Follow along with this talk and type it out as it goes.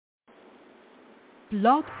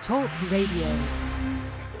Blog Talk Radio.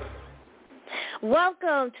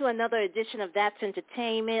 Welcome to another edition of That's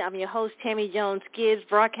Entertainment. I'm your host, Tammy Jones-Gibbs,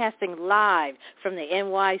 broadcasting live from the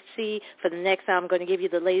NYC. For the next hour, I'm going to give you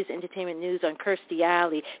the latest entertainment news on Kirstie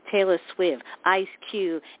Alley, Taylor Swift, Ice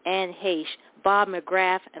Cube, Anne Heche, Bob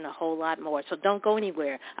McGrath, and a whole lot more. So don't go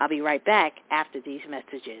anywhere. I'll be right back after these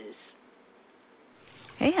messages.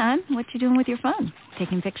 Hey, hon, what you doing with your phone?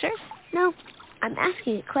 Taking pictures? No, I'm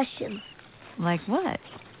asking a question. Like what?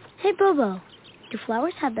 Hey, Bobo, do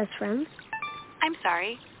flowers have best friends? I'm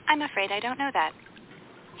sorry. I'm afraid I don't know that.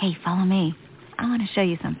 Hey, follow me. I want to show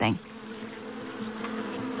you something.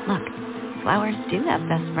 Look, flowers do have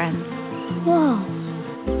best friends. Whoa.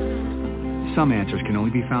 Some answers can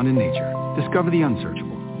only be found in nature. Discover the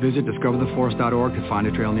unsearchable. Visit discovertheforest.org to find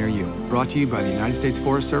a trail near you. Brought to you by the United States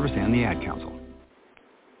Forest Service and the Ad Council.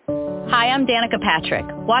 Hi, I'm Danica Patrick.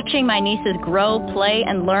 Watching my nieces grow, play,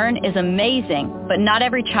 and learn is amazing, but not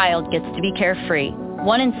every child gets to be carefree.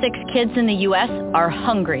 1 in 6 kids in the U.S. are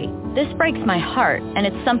hungry. This breaks my heart, and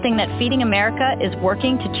it's something that Feeding America is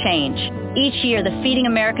working to change. Each year, the Feeding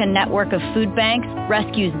America network of food banks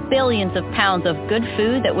rescues billions of pounds of good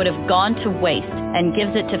food that would have gone to waste and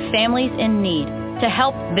gives it to families in need. To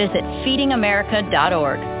help, visit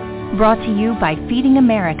feedingamerica.org. Brought to you by Feeding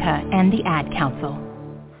America and the Ad Council.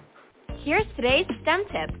 Here's today's STEM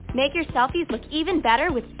tip. Make your selfies look even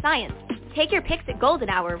better with science. Take your pics at golden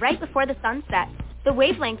hour right before the sun sets. The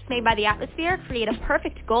wavelengths made by the atmosphere create a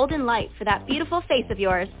perfect golden light for that beautiful face of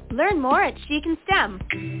yours. Learn more at She Can STEM.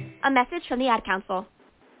 A message from the Ad Council.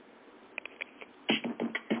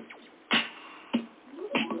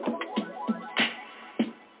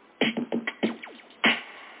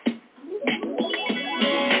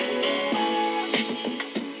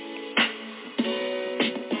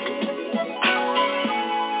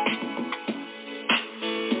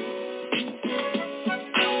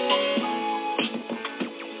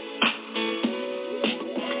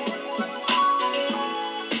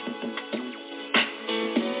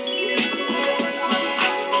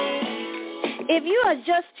 If you are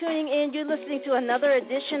just tuning in, you're listening to another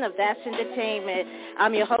edition of That's Entertainment.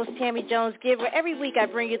 I'm your host, Tammy Jones-Gibbs, where every week I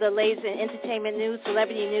bring you the latest in entertainment news,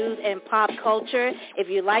 celebrity news, and pop culture. If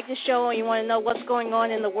you like the show and you want to know what's going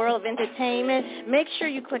on in the world of entertainment, make sure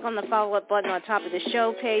you click on the follow-up button on top of the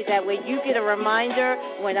show page. That way you get a reminder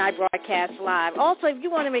when I broadcast live. Also, if you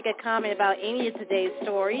want to make a comment about any of today's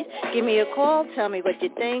stories, give me a call. Tell me what you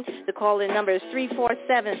think. The call-in number is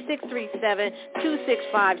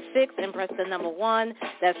 347-637-2656 and press the number 1.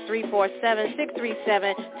 That's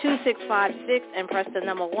 347-637-2656 and press the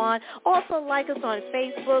number 1. Also, like us on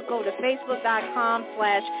Facebook. Go to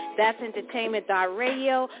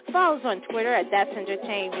facebook.com/that'sentertainment.radio. Follow us on Twitter at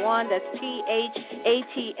that'sentertain1. That's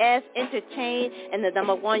THATS Entertain and the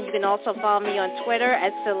number 1. You can also follow me on Twitter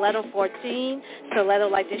at Stiletto14. Stiletto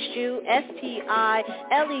like the shoe,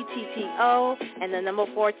 STILETTO and the number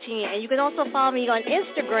 14. And you can also follow me on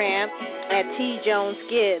Instagram at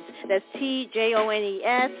TJonesGibbs. That's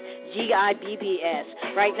TJONESGIBBS.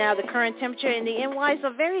 Right now, the current temperature in the NY is a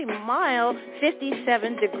very mild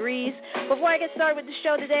 57 degrees. Before I get started with the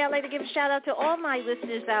show today, I'd like to give a shout-out to all my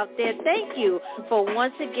listeners out there. Thank you for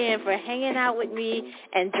once again for hanging out with me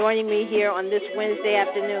and joining me here on this Wednesday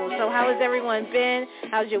afternoon. So how has everyone been?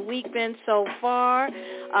 How's your week been so far?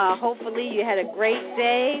 Hopefully you had a great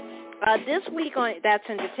day. This week on That's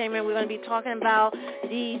Entertainment, we're going to be talking about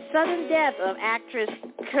the sudden death of actress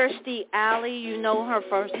Kirstie Alley. You know her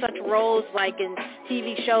for such roles like in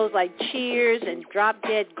TV shows like Cheers and Drop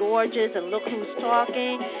Dead Gorgeous and Look Who's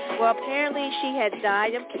Talking. Well, apparently she had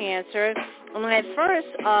died of cancer. And at first,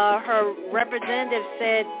 her representative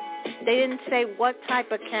said they didn't say what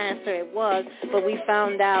type of cancer it was, but we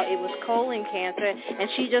found out it was colon cancer, and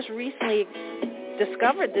she just recently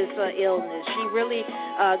discovered this illness. She really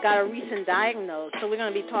got a recent diagnosis. So we're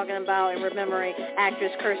going to be talking about and remembering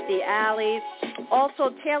actress Kirstie Alley.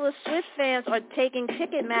 Also, Taylor Swift fans are taking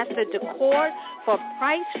Ticketmaster to court for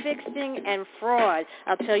price fixing and fraud.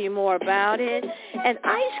 I'll tell you more about it. And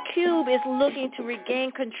Ice Cube is looking to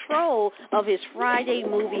regain control of his Friday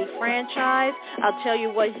movie franchise. I'll tell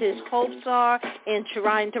you what his hopes are in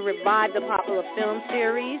trying to revive the popular film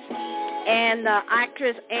series. And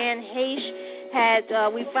actress Anne Heche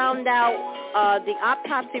we found out the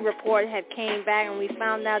autopsy report had came back, and we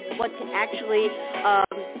found out what actually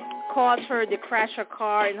caused her to crash her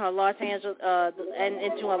car in her Los Angeles and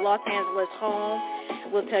into a Los Angeles home.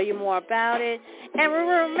 We'll tell you more about it. And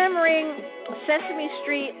we're remembering Sesame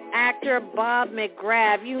Street actor Bob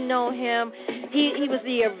McGrath. You know him. He was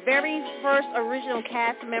the very first original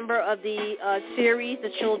cast member of the series, the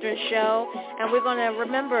children's show, and we're going to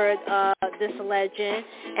remember this legend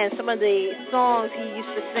and some of the songs he used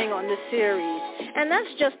to sing on the series. And that's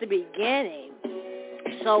just the beginning.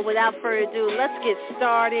 So without further ado, let's get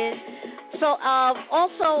started. So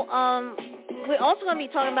we're also going to be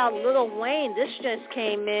talking about Lil Wayne. This just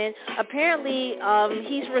came in. Apparently,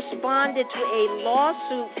 he's responded to a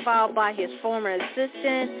lawsuit filed by his former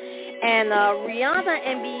assistant. And Rihanna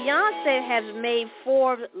and Beyonce have made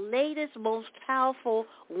Forbes' latest most powerful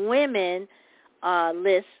women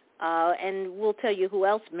list. And we'll tell you who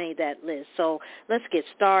else made that list. So let's get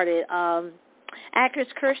started. Actress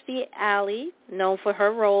Kirstie Alley, known for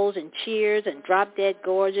her roles in Cheers and Drop Dead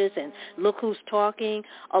Gorgeous and Look Who's Talking,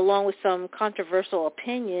 along with some controversial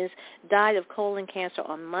opinions, died of colon cancer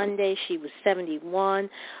on Monday. She was 71.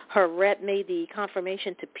 Her rep made the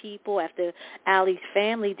confirmation to People after Alley's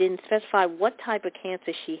family didn't specify what type of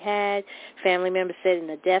cancer she had. Family members said in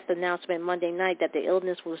a death announcement Monday night that the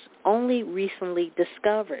illness was only recently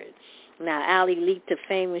discovered. Now, Alley leaped to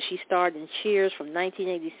fame when she starred in Cheers from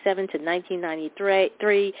 1987 to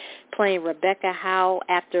 1993, playing Rebecca Howe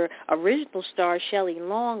after original star Shelley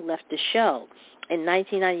Long left the show. In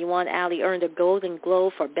 1991, Alley earned a Golden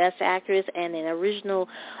Globe for Best Actress and an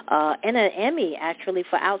Emmy, actually,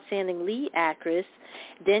 for Outstanding Lead Actress,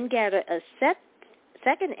 then gathered a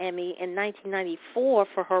second Emmy in 1994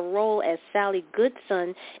 for her role as Sally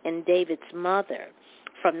Goodson in David's Mother.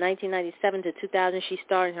 From 1997 to 2000, she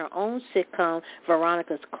starred in her own sitcom,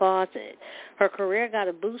 Veronica's Closet. Her career got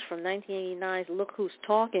a boost from 1989's Look Who's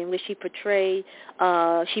Talking, which she played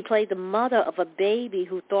the mother of a baby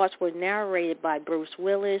whose thoughts were narrated by Bruce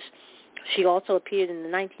Willis. She also appeared in the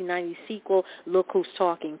 1990 sequel, Look Who's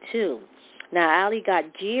Talking 2. Now, Alley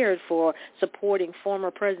got jeered for supporting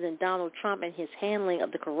former President Donald Trump and his handling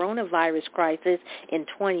of the coronavirus crisis in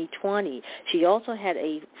 2020. She also had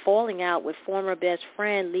a falling out with former best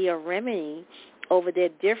friend Leah Remini over their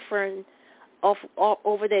differing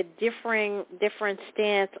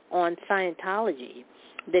stance on Scientology,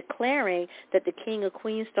 declaring that the King of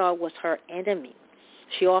Queens star was her enemy.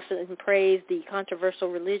 She often praised the controversial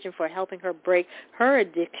religion for helping her break her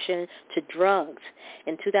addiction to drugs.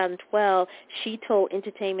 In 2012, she told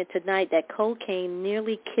Entertainment Tonight that cocaine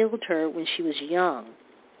nearly killed her when she was young.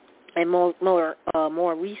 And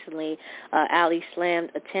more recently, Alley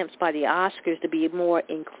slammed attempts by the Oscars to be more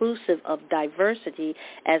inclusive of diversity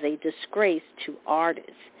as a disgrace to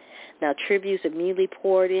artists. Now, tributes immediately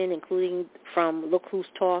poured in, including from Look Who's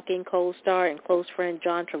Talking co-star and close friend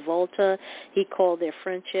John Travolta. He called their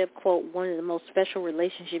friendship, quote, one of the most special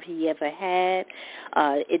relationships he ever had.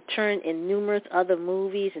 It turned in numerous other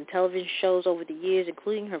movies and television shows over the years,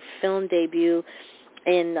 including her film debut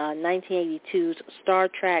in 1982's Star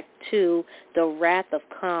Trek II, The Wrath of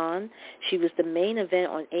Khan. She was the main event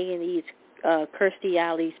on A&E's Kirstie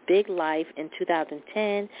Alley's Big Life in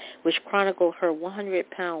 2010, which chronicled her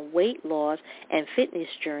 100-pound weight loss and fitness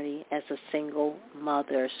journey as a single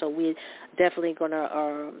mother. So we're definitely going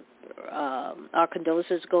to, our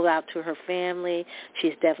condolences go out to her family.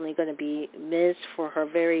 She's definitely going to be missed for her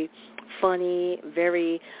very funny,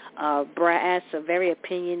 very brass, a very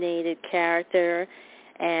opinionated character,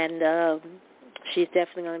 and she's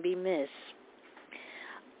definitely going to be missed.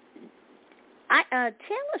 Taylor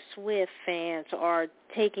Swift fans are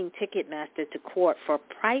taking Ticketmaster to court for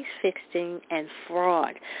price fixing and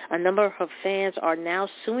fraud. A number of her fans are now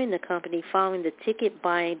suing the company following the ticket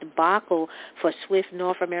buying debacle for Swift's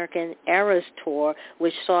North American Eras Tour,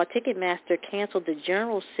 which saw Ticketmaster cancel the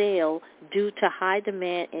general sale due to high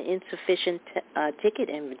demand and insufficient ticket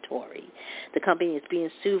inventory. The company is being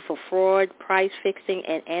sued for fraud, price fixing,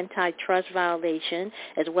 and antitrust violation,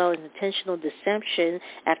 as well as intentional deception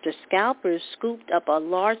after scalpers scooped up a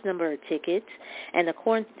large number of tickets, and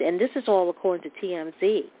this is all according to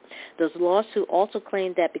TMZ. The lawsuit also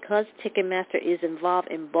claimed that because Ticketmaster is involved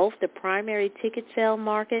in both the primary ticket sale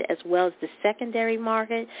market as well as the secondary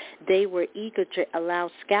market, they were eager to allow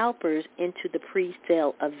scalpers into the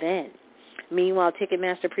pre-sale event. Meanwhile,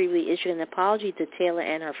 Ticketmaster previously issued an apology to Taylor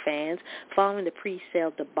and her fans following the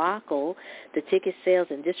pre-sale debacle. The ticket sales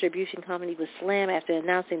and distribution company was slammed after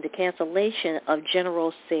announcing the cancellation of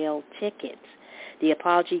general sale tickets. The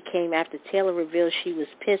apology came after Taylor revealed she was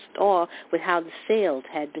pissed off with how the sales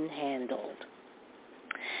had been handled.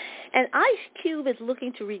 And Ice Cube is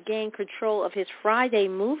looking to regain control of his Friday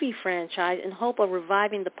movie franchise in hope of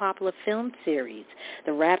reviving the popular film series.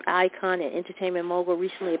 The rap icon and entertainment mogul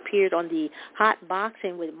recently appeared on the Hot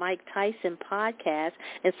Boxing with Mike Tyson podcast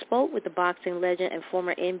and spoke with the boxing legend and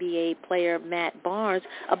former NBA player Matt Barnes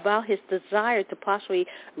about his desire to possibly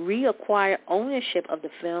reacquire ownership of the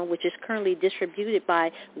film, which is currently distributed by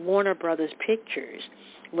Warner Brothers Pictures.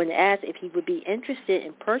 When asked if he would be interested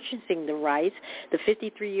in purchasing the rights, the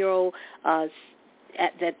 53-year-old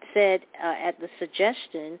that said at the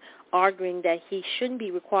suggestion, arguing that he shouldn't be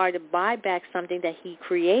required to buy back something that he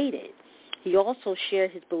created. He also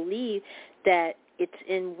shared his belief that it's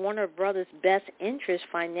in Warner Brothers' best interest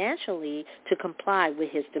financially to comply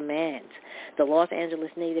with his demands. The Los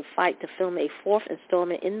Angeles native fight to film a fourth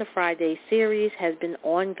installment in the Friday series has been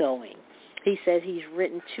ongoing. He says he's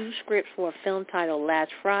written 2 scripts for a film titled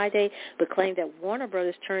Last Friday, but claimed that Warner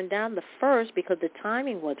Brothers turned down the first because the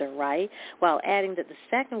timing wasn't right, while adding that the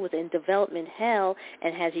second was in development hell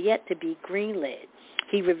and has yet to be greenlit.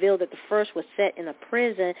 He revealed that the first was set in a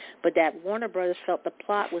prison, but that Warner Brothers felt the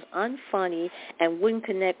plot was unfunny and wouldn't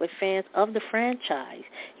connect with fans of the franchise.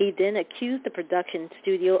 He then accused the production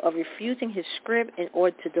studio of refusing his script in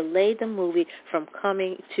order to delay the movie from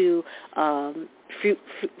coming to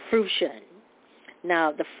fruition.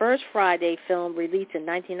 Now, the first Friday film released in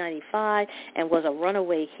 1995 and was a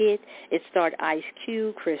runaway hit. It starred Ice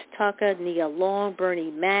Cube, Chris Tucker, Nia Long,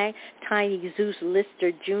 Bernie Mac, Tiny Zeus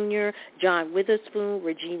Lister Jr., John Witherspoon,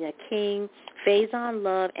 Regina King, Faison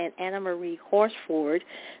Love, and Anna Marie Horsford,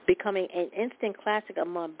 becoming an instant classic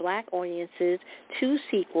among black audiences. 2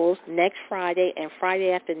 sequels, Next Friday and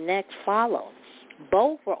Friday After Next, followed.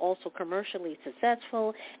 Both were also commercially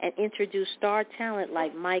successful and introduced star talent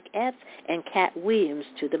like Mike Epps and Cat Williams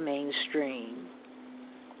to the mainstream.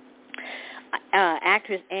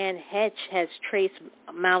 Actress Anne Heche has trace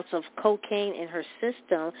amounts of cocaine in her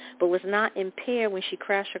system, but was not impaired when she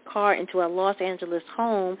crashed her car into a Los Angeles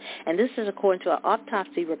home, and this is according to an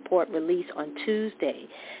autopsy report released on Tuesday.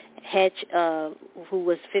 Heche, who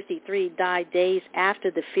was 53, died days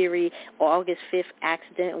after the February August 5th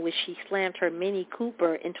accident in which she slammed her Mini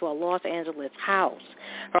Cooper into a Los Angeles house.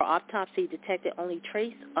 Her autopsy detected only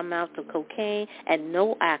trace amounts of cocaine and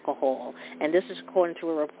no alcohol, and this is according to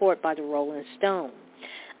a report by the Rolling Stone.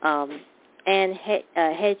 And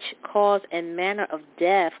Heche's cause and manner of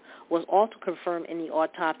death was also confirmed in the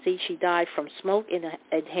autopsy. She died from smoke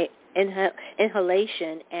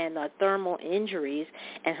inhalation and thermal injuries,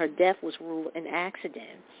 and her death was ruled an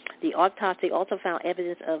accident. The autopsy also found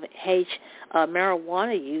evidence of Heche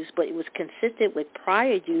marijuana use, but it was consistent with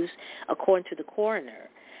prior use, according to the coroner.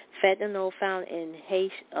 Fentanyl found in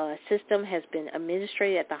Heche's system has been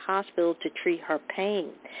administered at the hospital to treat her pain.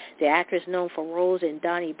 The actress, known for roles in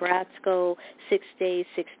Donnie Brasco, 6 Days,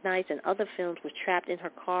 6 Nights, and other films, was trapped in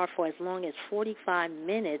her car for as long as 45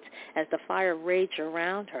 minutes as the fire raged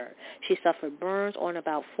around her. She suffered burns on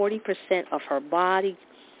about 40% of her body.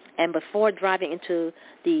 And before driving into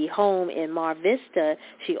the home in Mar Vista,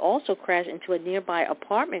 she also crashed into a nearby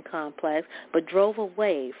apartment complex but drove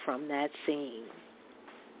away from that scene.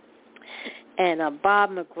 And Bob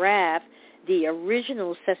McGrath, the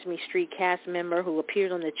original Sesame Street cast member who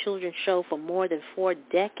appeared on the children's show for more than 4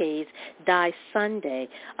 decades, died Sunday.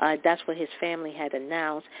 That's what his family had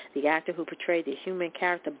announced. The actor who portrayed the human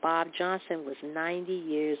character Bob Johnson was 90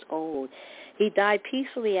 years old. He died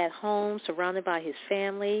peacefully at home, surrounded by his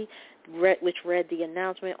family, which read the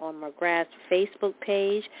announcement on McGrath's Facebook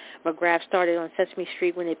page. McGrath started on Sesame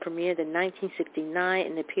Street when it premiered in 1969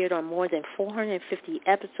 and appeared on more than 450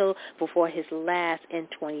 episodes before his last in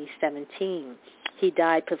 2017. He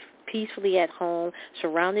died peacefully at home,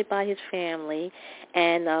 surrounded by his family,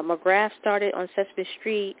 and McGrath started on Sesame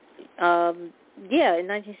Street in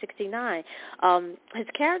 1969. His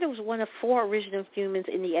character was one of 4 original humans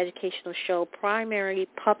in the educational show, primarily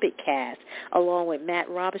puppet cast, along with Matt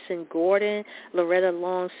Robinson Gordon, Loretta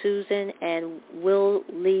Long Susan, and Will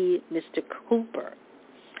Lee Mr. Cooper.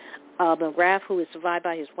 McGrath, who is survived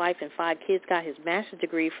by his wife and 5 kids, got his master's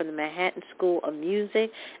degree from the Manhattan School of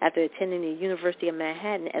Music after attending the University of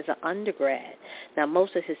Manhattan as an undergrad. Now,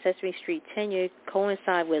 most of his Sesame Street tenure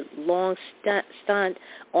coincide with long stunt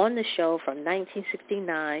on the show from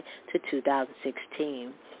 1969 to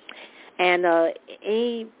 2016. And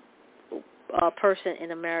any person in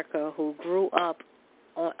America who grew up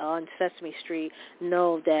on Sesame Street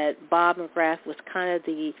know that Bob McGrath was kind of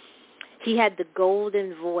he had the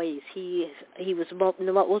golden voice. He was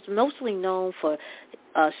mostly known for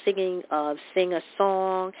singing Sing a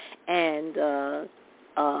Song and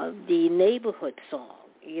the neighborhood song,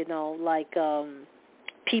 like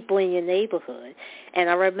People in Your Neighborhood. And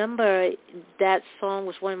I remember that song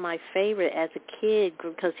was one of my favorite as a kid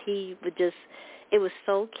because he would just, it was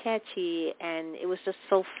so catchy and it was just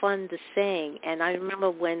so fun to sing. And I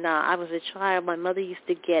remember when I was a child, my mother used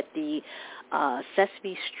to get the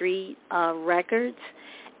Sesame Street records,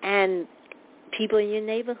 and People in Your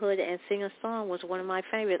Neighborhood and Sing a Song was one of my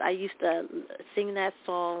favorites. I used to sing that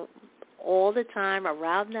song all the time,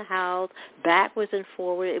 around the house, backwards and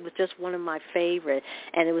forward. It was just one of my favorite.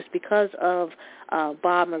 And it was because of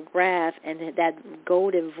Bob McGrath and that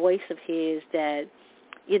golden voice of his that,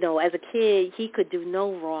 you know, as a kid, he could do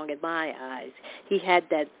no wrong in my eyes. He had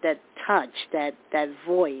that touch, that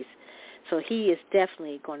voice. So he is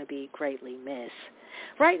definitely going to be greatly missed.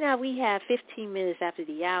 Right now we have 15 minutes after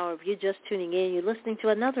the hour. If you're just tuning in, you're listening to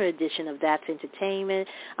another edition of That's Entertainment.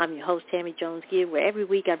 I'm your host, Tammy Jones-Gibb, where every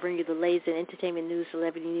week I bring you the latest in entertainment news,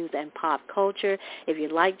 celebrity news, and pop culture. If you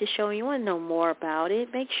like the show and you want to know more about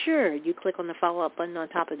it, make sure you click on the follow-up button on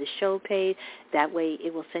top of the show page. That way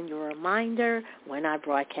it will send you a reminder when I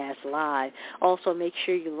broadcast live. Also, make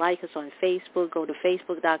sure you like us on Facebook. Go to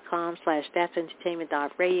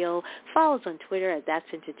facebook.com/that'sentertainment.radio. Follow us on Twitter at That's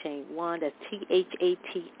Entertain1. That's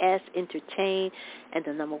THATS Entertain and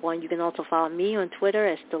the number 1. You can also follow me on Twitter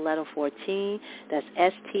at Stiletto14. That's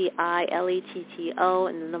STILETTO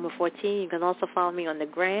and the number 14. You can also follow me on the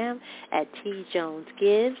gram at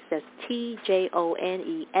TJonesGibbs. That's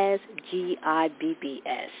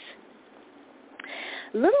TJONESGIBBS.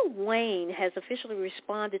 Lil Wayne has officially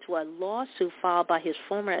responded to a lawsuit filed by his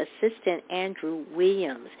former assistant, Andrew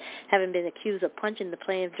Williams. Having been accused of punching the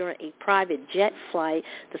plane during a private jet flight,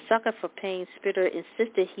 the sucker for pain spitter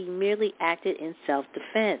insisted he merely acted in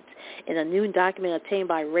self-defense. In a new document obtained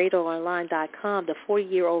by RadarOnline.com, the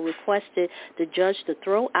 40-year-old requested the judge to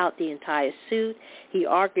throw out the entire suit. He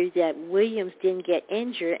argued that Williams didn't get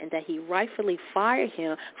injured and that he rightfully fired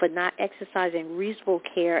him for not exercising reasonable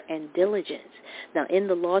care and diligence. Now, in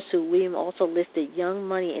the lawsuit, Williams also listed Young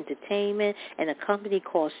Money Entertainment and a company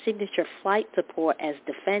called Signature Flight Support as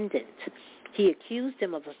defendants. He accused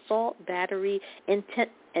them of assault, battery,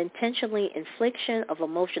 intentionally infliction of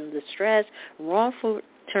emotional distress, wrongful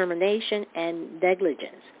termination, and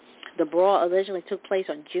negligence. The brawl allegedly took place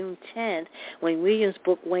on June 10th when Williams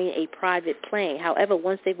booked Wayne a private plane. However,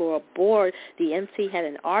 once they were aboard, the MC had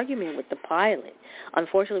an argument with the pilot.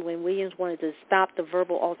 Unfortunately, when Williams wanted to stop the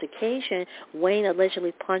verbal altercation, Wayne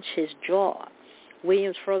allegedly punched his jaw.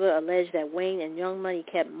 Williams further alleged that Wayne and Young Money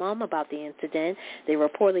kept mum about the incident. They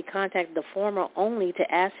reportedly contacted the former only to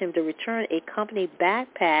ask him to return a company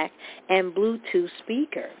backpack and Bluetooth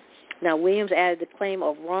speaker. Now, Williams added the claim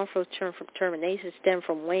of wrongful termination stemmed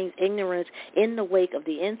from Wayne's ignorance in the wake of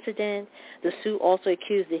the incident. The suit also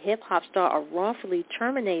accused the hip-hop star of wrongfully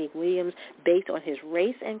terminating Williams based on his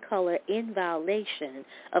race and color in violation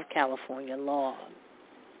of California law.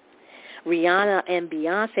 Rihanna and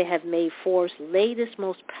Beyonce have made Forbes' latest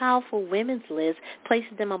most powerful women's list,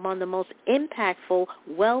 placing them among the most impactful,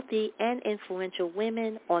 wealthy, and influential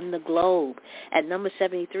women on the globe. At number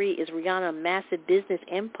 73 is Rihanna's massive business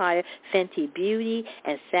empire, Fenty Beauty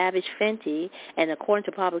and Savage Fenty, and according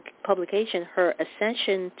to publication, her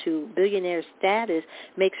ascension to billionaire status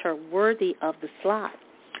makes her worthy of the slot.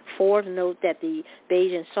 Forbes note that the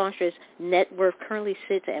Beijing songstress net worth currently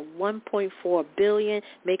sits at $1.4 billion,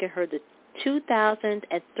 making her the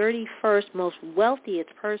 2031st most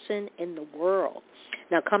wealthiest person in the world.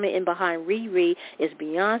 Now, coming in behind Riri is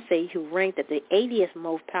Beyonce, who ranked at the 80th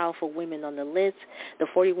most powerful women on the list. The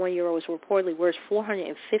 41-year-old is reportedly worth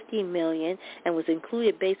 $450 million and was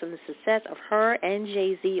included based on the success of her and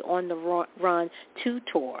Jay-Z on the Run 2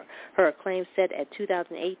 tour. Her acclaim set at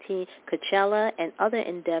 2018 Coachella and other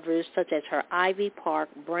endeavors such as her Ivy Park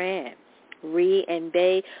brand. Riri and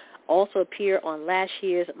Bey also appear on last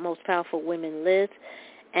year's Most Powerful Women list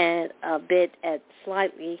and a bit at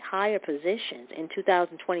slightly higher positions. In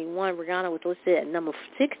 2021, Rihanna was listed at number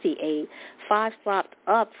 68, 5 spots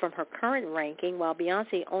up from her current ranking, while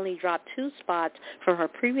Beyonce only dropped 2 spots from her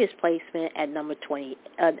previous placement at number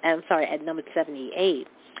 78.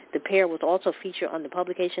 The pair was also featured on the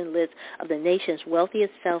publication list of the nation's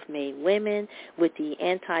wealthiest self-made women, with the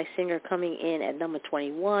anti-singer coming in at number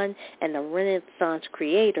 21 and the Renaissance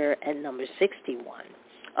creator at number 61.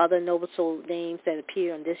 Other notable names that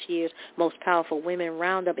appear on this year's Most Powerful Women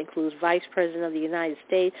Roundup includes Vice President of the United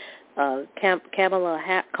States, Kamala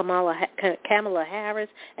Harris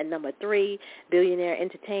at number 3, billionaire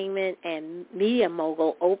entertainment and media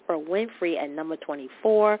mogul Oprah Winfrey at number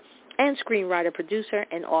 24, and screenwriter, producer,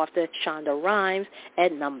 and author Shonda Rhimes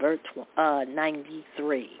at number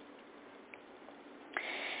 93.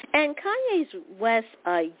 And Kanye West's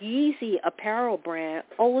Yeezy apparel brand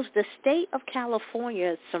owes the state of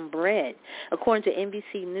California some bread. According to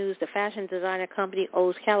NBC News, the fashion designer company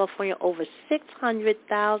owes California over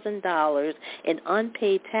 $600,000 in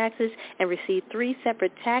unpaid taxes and received 3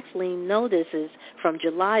 separate tax lien notices from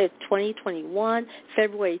July of 2021,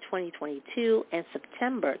 February 2022, and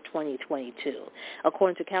September 2022.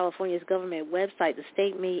 According to California's government website, the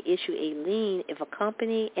state may issue a lien if a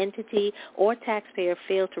company, entity, or taxpayer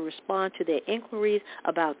fails to respond to their inquiries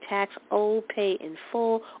about tax owed, pay in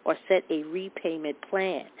full, or set a repayment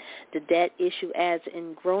plan. The debt issue adds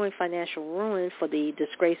in growing financial ruin for the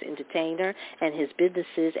disgraced entertainer and his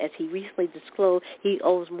businesses, as he recently disclosed he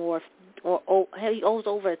owes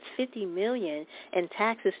over $50 million in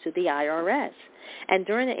taxes to the IRS. And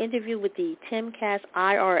during an interview with the Timcast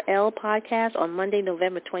IRL podcast on Monday,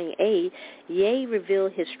 November 28, Ye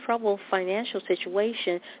revealed his troubled financial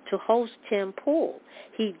situation to host Tim Pool.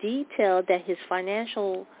 He detailed that his finance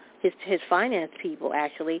people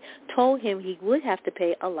actually told him he would have to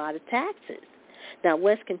pay a lot of taxes. Now,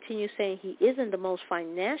 West continues saying he isn't the most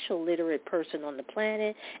financial literate person on the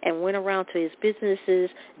planet and went around to his businesses,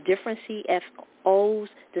 different CFOs,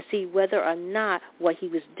 to see whether or not what he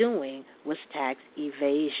was doing was tax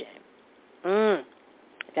evasion.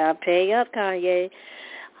 Gotta pay up, Kanye.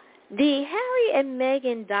 The Harry and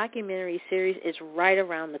Meghan documentary series is right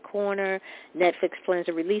around the corner. Netflix plans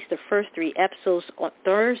to release the first 3 episodes on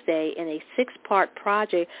Thursday in a 6-part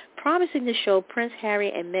project promising to show Prince Harry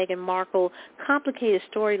and Meghan Markle complicated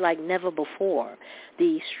story like never before.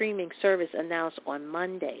 The streaming service announced on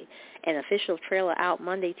Monday. An official trailer out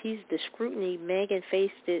Monday teased the scrutiny Meghan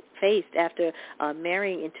faced after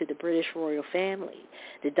marrying into the British royal family.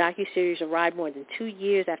 The docuseries arrived more than 2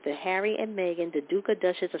 years after Harry and Meghan, the Duke and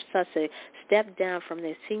Duchess of Sussex, stepped down from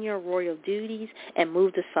their senior royal duties and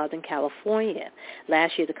moved to Southern California.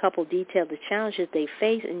 Last year, the couple detailed the challenges they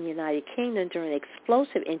faced in the United Kingdom during an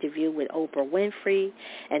explosive interview with Oprah Winfrey.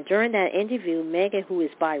 And during that interview, Meghan, who is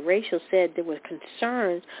biracial, said there were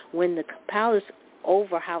concerns when the palace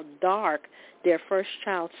over how dark their first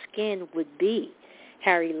child's skin would be.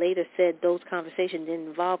 Harry later said those conversations didn't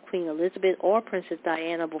involve Queen Elizabeth or Princess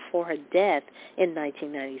Diana before her death in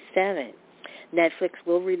 1997. Netflix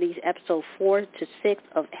will release episode 4 to 6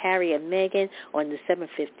 of Harry and Meghan on December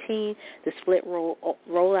 15. The split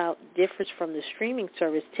rollout differs from the streaming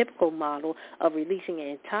service typical model of releasing an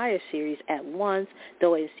entire series at once,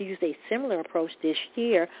 though it's used a similar approach this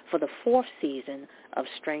year for the 4th season of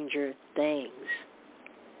Stranger Things.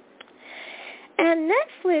 And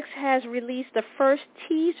Netflix has released the first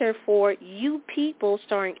teaser for You People,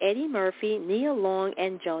 starring Eddie Murphy, Nia Long,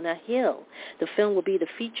 and Jonah Hill. The film will be the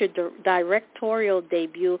featured directorial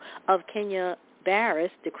debut of Kenya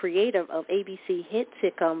Barris, the creator of ABC hit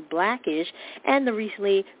sitcom Blackish, and the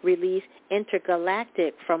recently released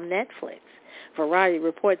Intergalactic from Netflix. Variety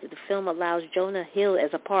reports that the film allows Jonah Hill as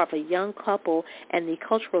a part of a young couple and the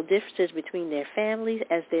cultural differences between their families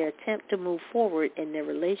as they attempt to move forward in their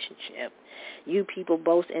relationship. You People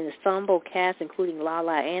boasts an ensemble cast including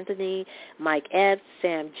Lala Anthony, Mike Epps,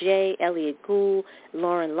 Sam Jay, Elliot Gould,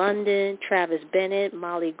 Lauren London, Travis Bennett,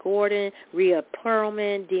 Molly Gordon, Rhea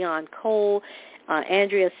Perlman, Dion Cole,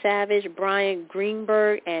 Andrea Savage, Brian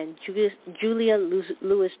Greenberg, and Julia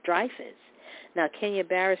Louis-Dreyfus. Now, Kenya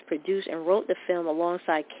Barris produced and wrote the film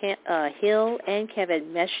alongside Hill and Kevin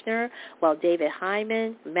Meshner, while David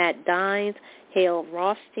Hyman, Matt Dines, Hale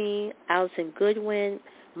Rothstein, Allison Goodwin,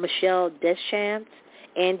 Michelle Deschamps,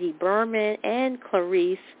 Andy Berman, and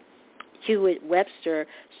Clarice Hewitt-Webster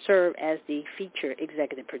serve as the feature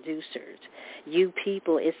executive producers. You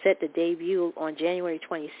People is set to debut on January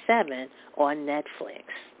 27 on Netflix.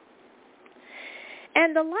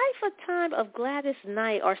 And the life and time of Gladys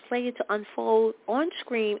Knight are slated to unfold on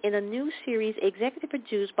screen in a new series executive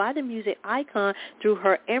produced by the music icon through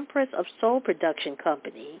her Empress of Soul production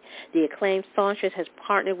company. The acclaimed songstress has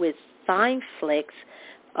partnered with Cineflix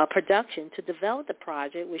production to develop the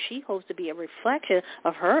project, which she hopes to be a reflection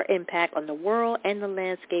of her impact on the world and the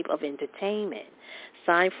landscape of entertainment.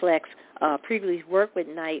 Cineflix previously worked with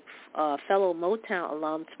Knight fellow Motown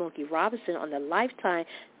alum Smokey Robinson on the Lifetime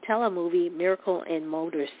telemovie Miracle in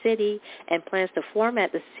Motor City, and plans to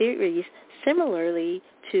format the series similarly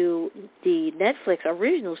to the Netflix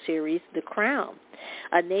original series The Crown.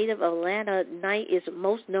 A native of Atlanta, Knight is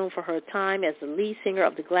most known for her time as the lead singer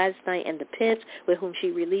of the Gladys Knight and the Pips, with whom she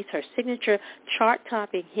released her signature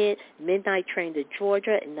chart-topping hit Midnight Train to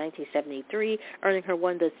Georgia in 1973, earning her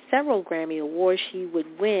one of the several Grammy Awards she would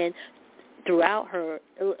win throughout her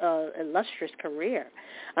illustrious career.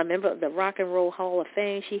 A member of the Rock and Roll Hall of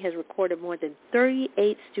Fame, she has recorded more than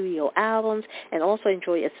 38 studio albums and also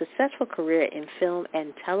enjoyed a successful career in film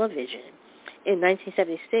and television. In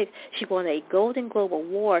 1976, she won a Golden Globe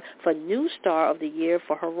Award for New Star of the Year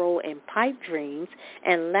for her role in Pipe Dreams,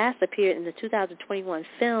 and last appeared in the 2021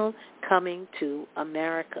 film Coming to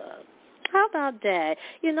America. How about that?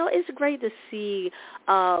 You know, it's great to see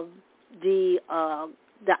the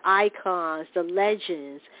icons, the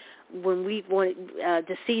legends, when we want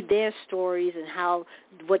to see their stories and how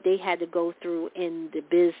what they had to go through in the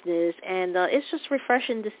business, and it's just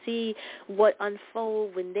refreshing to see what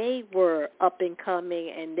unfold when they were up and coming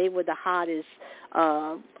and they were the hottest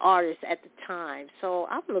artists at the time. So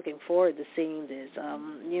I'm looking forward to seeing this.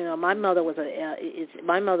 You know, my mother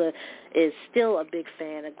is still a big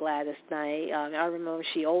fan of Gladys Knight. I remember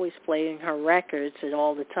she always playing her records and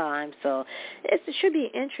all the time. So it should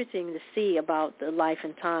be interesting to see about the life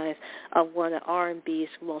and times of one of R&B's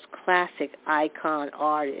most classic icon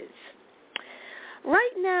artists.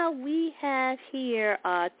 Right now we have here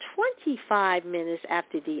 25 minutes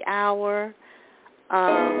after the hour.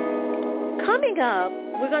 Coming up,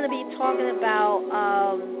 we're going to be talking about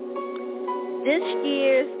this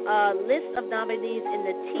year's list of nominees in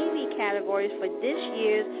the TV categories for this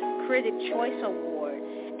year's Critics' Choice Award.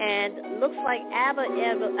 And looks like Abbott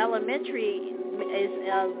Elementary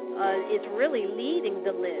is really leading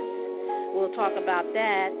the list. We'll talk about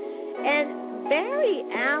that. And Barry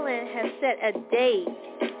Allen has set a date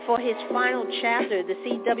for his final chapter. The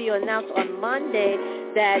CW announced on Monday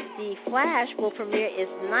that The Flash will premiere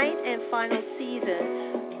its 9th and final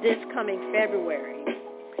season this coming February.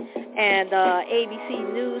 And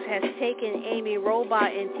ABC News has taken Amy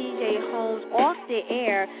Robach and TJ Holmes off the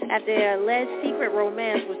air after their alleged secret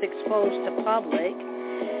romance was exposed to public.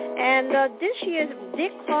 And this year's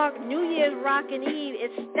Dick Clark New Year's Rockin' Eve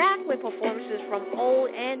is stacked with performances from old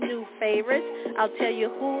and new favorites. I'll tell you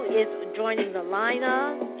who is joining the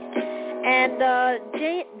lineup. And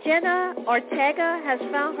Jenna Ortega has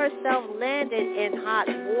found herself landed in hot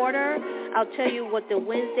water. I'll tell you what the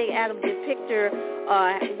Wednesday Addams depictor,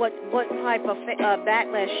 what type of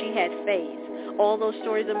backlash she had faced. All those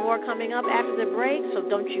stories and more coming up after the break, so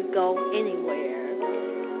don't you go anywhere.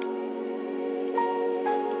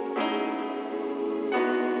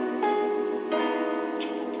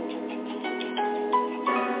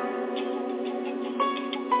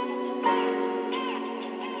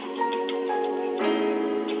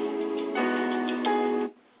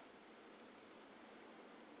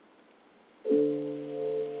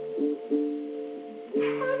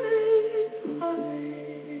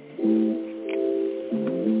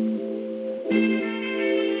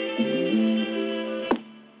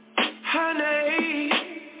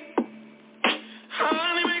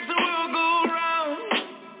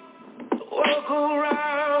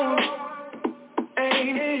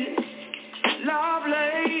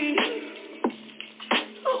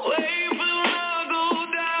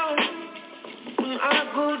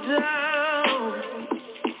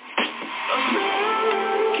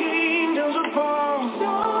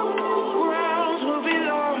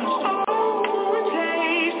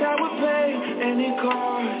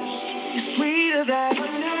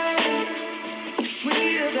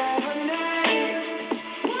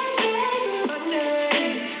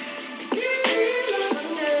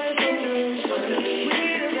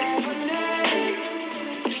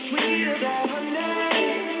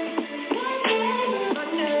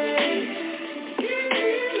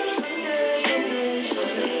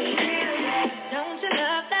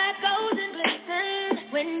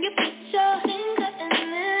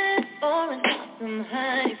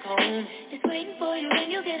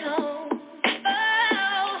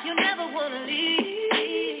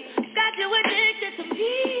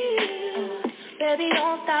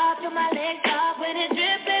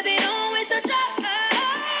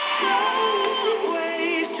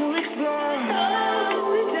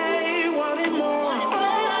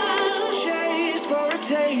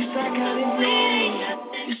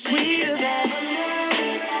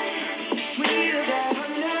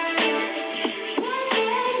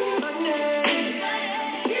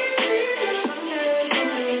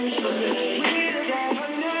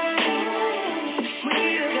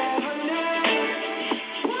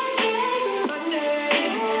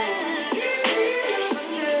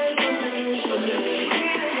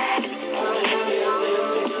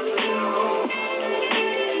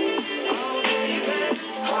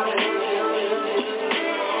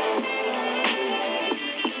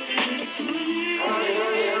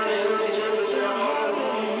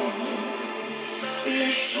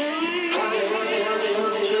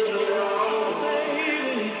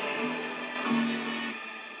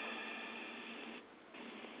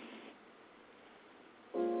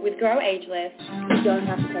 Grow Ageless. You don't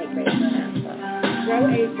have to take grades for an answer. Grow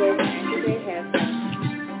Ageless and Andrew J. Harrison.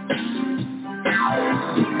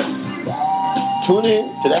 Tune in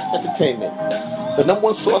to That's Entertainment, the number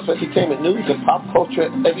one source for entertainment news and pop culture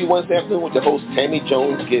every Wednesday afternoon with your host Tammy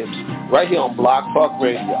Jones Gibbs, right here on Blog Talk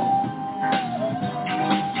Radio.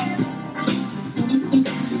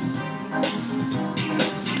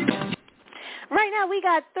 Right now, we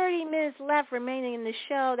got 30 minutes left remaining in the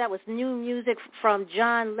show. That was new music from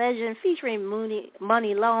John Legend featuring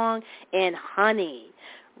Money Long and Honey.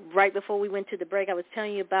 Right before we went to the break, I was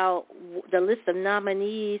telling you about the list of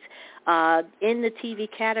nominees in the TV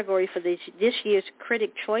category for this year's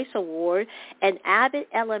Critic Choice Award, and Abbott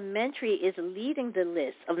Elementary is leading the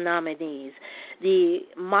list of nominees. The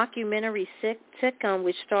mockumentary sitcom,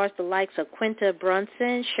 which stars the likes of Quinta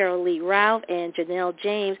Brunson, Cheryl Lee Ralph, and Janelle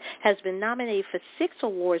James, has been nominated for 6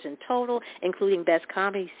 awards in total, including Best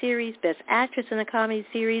Comedy Series, Best Actress in a Comedy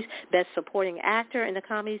Series, Best Supporting Actor in a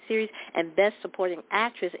Comedy Series, and Best Supporting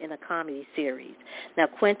Actress in a Comedy Series. Now,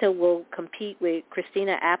 Quinta will compete with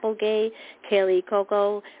Christina Applegate, Kaylee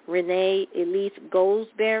Coco, Renee Elise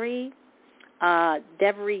Goldsberry,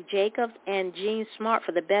 Devery Jacobs, and Jean Smart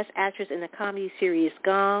for the Best Actress in the Comedy Series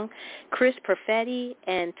Gong. Chris Perfetti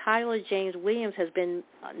and Tyler James Williams has been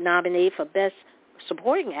nominated for Best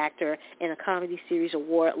Supporting Actor in a Comedy Series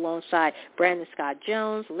Award alongside Brandon Scott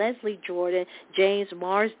Jones, Leslie Jordan, James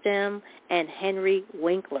Marsden, and Henry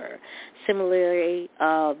Winkler. Similarly,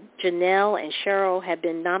 Janelle and Cheryl have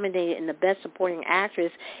been nominated in the Best Supporting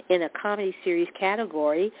Actress in a Comedy Series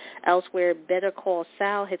category. Elsewhere, Better Call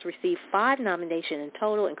Saul has received 5 nominations in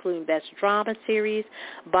total, including Best Drama Series.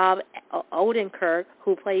 Bob Odenkirk,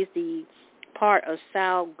 who plays the part of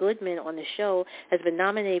Saul Goodman on the show, has been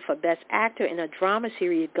nominated for Best Actor in a Drama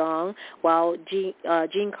Series Gong, while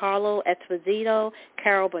Giancarlo Esposito,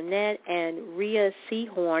 Carol Burnett, and Rhea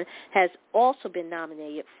Seehorn has also been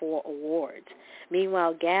nominated for awards.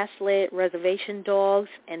 Meanwhile, Gaslit, Reservation Dogs,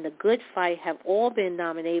 and The Good Fight have all been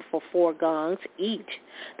nominated for 4 Gongs each.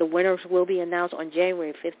 The winners will be announced on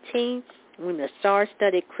January 15th, when the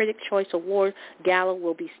star-studded Critic Choice Award Gala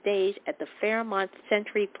will be staged at the Fairmont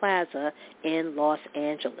Century Plaza in Los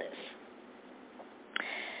Angeles.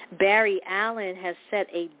 Barry Allen has set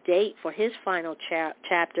a date for his final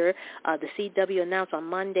chapter. The CW announced on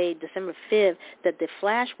Monday, December 5th, that The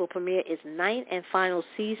Flash will premiere its 9th and final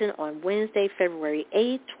season on Wednesday, February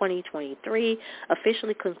 8th, 2023,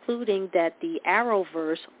 officially concluding that the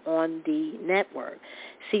Arrowverse on the network.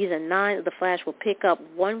 Season 9 of The Flash will pick up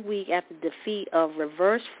 1 week after the defeat of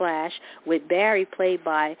Reverse Flash, with Barry played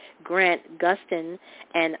by Grant Gustin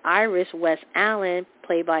and Iris West Allen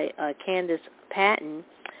played by Candace Patton,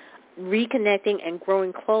 reconnecting and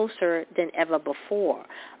growing closer than ever before.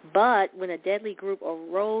 But when a deadly group of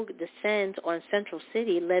rogues descends on Central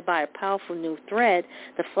City, led by a powerful new threat,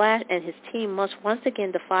 the Flash and his team must once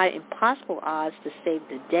again defy impossible odds to save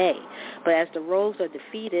the day. But as the rogues are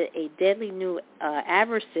defeated, a deadly new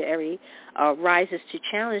adversary rises to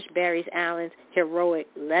challenge Barry Allen's heroic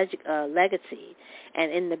legacy. And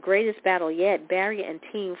in the greatest battle yet, Barry and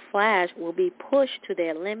Team Flash will be pushed to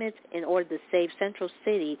their limits in order to save Central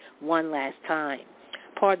City one last time.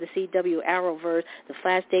 Part of the CW Arrowverse, The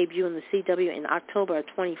Flash debuted in the CW in October of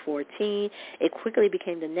 2014. It quickly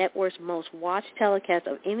became the network's most watched telecast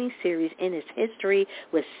of any series in its history,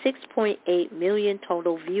 with 6.8 million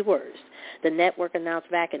total viewers. The network announced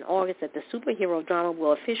back in August that the superhero drama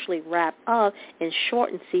will officially wrap up in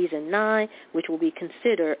shortened Season 9, which will be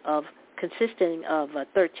consisting of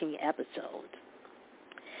 13 episodes.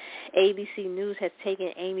 ABC News has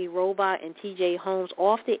taken Amy Robach and T.J. Holmes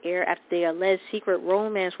off the air after their alleged secret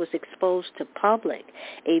romance was exposed to public.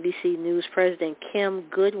 ABC News President Kim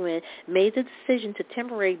Goodwin made the decision to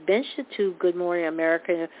temporarily bench the 2 Good Morning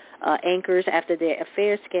America anchors after their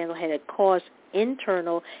affair scandal had caused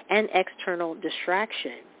internal and external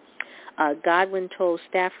distraction. Godwin told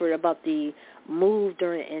Stafford about the move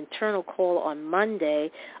during an internal call on Monday,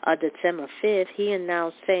 December 5th. He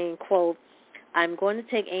announced, saying, quote, "I'm going to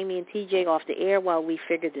take Amy and TJ off the air while we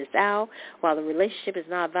figure this out. While the relationship is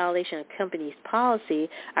not a violation of the company's policy,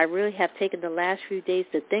 I really have taken the last few days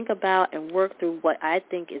to think about and work through what I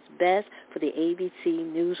think is best for the ABC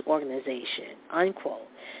News organization," unquote.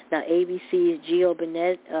 Now, ABC's Gio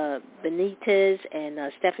Benitez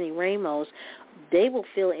and Stephanie Ramos, they will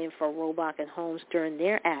fill in for Robach and Holmes during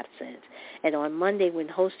their absence. And on Monday, when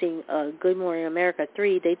hosting Good Morning America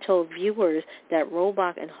 3, they told viewers that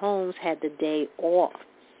Robach and Holmes had the day off.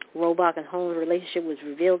 Robach and Holmes' relationship was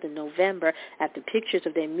revealed in November after pictures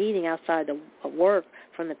of their meeting outside the work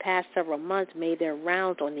from the past several months made their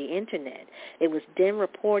rounds on the Internet. It was then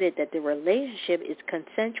reported that the relationship is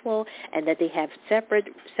consensual and that they have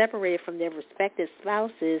separated from their respective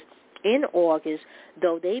spouses in August,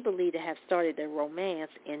 though they believe to have started their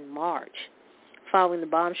romance in March. Following the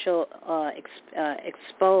bombshell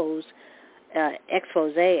expose,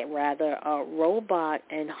 Robach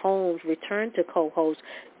and Holmes returned to co-host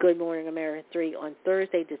Good Morning America 3 on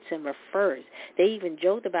Thursday, December 1st. They even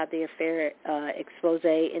joked about their affair expose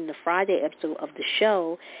in the Friday episode of the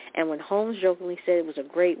show, and when Holmes jokingly said it was a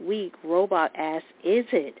great week, Robach asked, "Is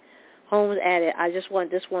it?" Holmes added, "I just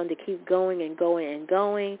want this one to keep going and going and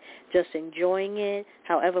going, just enjoying it."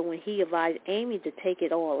 However, when he advised Amy to take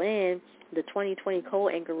it all in, the 2020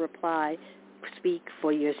 co-anchor replied, "Speak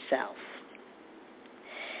for yourself."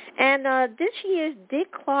 And this year's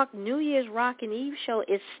Dick Clark New Year's Rockin' Eve show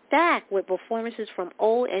is stacked with performances from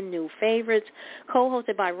old and new favorites,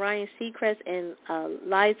 co-hosted by Ryan Seacrest and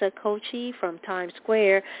Liza Koshy from Times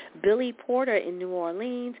Square, Billy Porter in New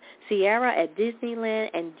Orleans, Ciara at Disneyland,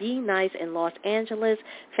 and D. Nice in Los Angeles.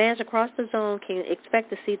 Fans across the zone can expect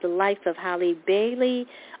to see the likes of Halle Bailey,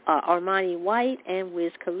 Armani White, and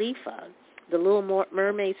Wiz Khalifa. The Little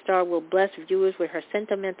Mermaid star will bless viewers with her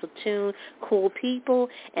sentimental tune, Cool People,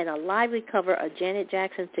 and a lively cover of Janet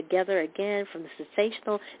Jackson's Together Again from the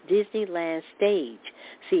sensational Disneyland stage.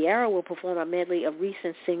 Ciara will perform a medley of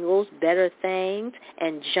recent singles, Better Things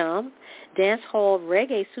and Jump. Dancehall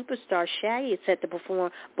reggae superstar Shaggy is set to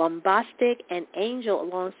perform Bombastic and Angel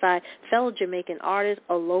alongside fellow Jamaican artist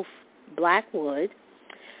Olof Blackwood.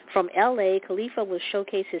 From L.A., Khalifa will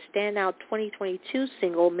showcase his standout 2022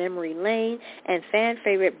 single, Memory Lane, and fan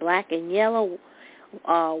favorite Black and Yellow,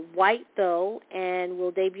 White Though, and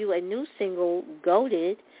will debut a new single,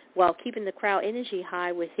 Goated, while keeping the crowd energy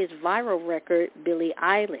high with his viral record, Billie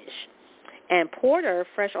Eilish. And Porter,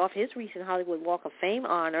 fresh off his recent Hollywood Walk of Fame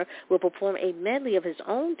honor, will perform a medley of his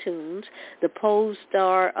own tunes. The Pose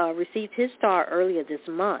star received his star earlier this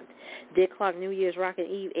month. Dick Clark New Year's Rockin'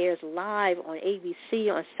 Eve airs live on ABC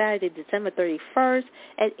on Saturday, December 31st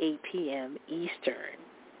at 8 p.m. Eastern.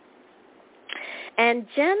 And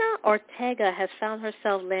Jenna Ortega has found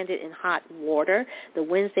herself landed in hot water. The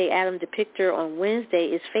Wednesday Adam depictor on Wednesday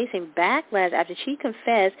is facing backlash after she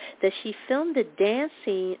confessed that she filmed the dance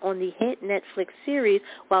scene on the hit Netflix series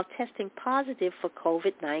while testing positive for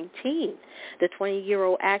COVID-19. The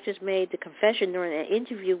 20-year-old actress made the confession during an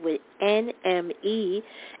interview with NME,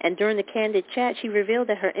 and during the candid chat, she revealed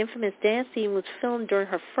that her infamous dance scene was filmed during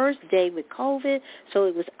her first day with COVID, so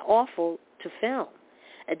it was awful to film.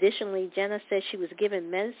 Additionally, Jenna said she was given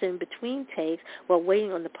medicine between takes while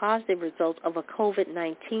waiting on the positive results of a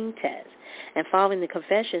COVID-19 test. And following the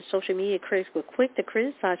confession, social media critics were quick to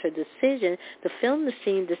criticize her decision to film the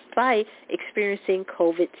scene despite experiencing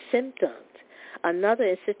COVID symptoms. Another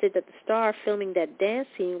insisted that the star filming that dance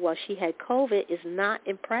scene while she had COVID is not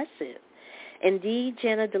impressive. Indeed,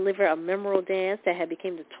 Jenna delivered a memorable dance that had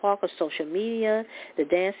become the talk of social media. The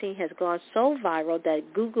dance scene has gone so viral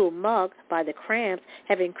that Google Mug by The Cramps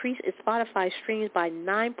have increased its Spotify streams by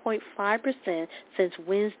 9.5% since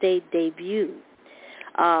Wednesday debut.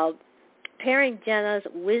 Pairing Jenna's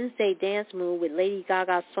Wednesday dance move with Lady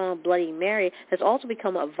Gaga's song Bloody Mary has also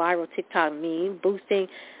become a viral TikTok meme, boasting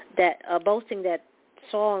that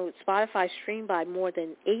song Spotify streamed by more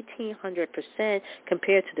than 1,800%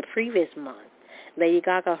 compared to the previous month. Lady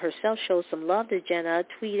Gaga herself showed some love to Jenna,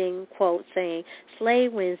 tweeting, quote, saying, "Slay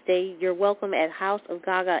Wednesday, you're welcome at House of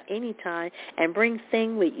Gaga anytime, and bring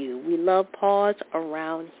Thing with you. We love pause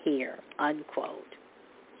around here," unquote.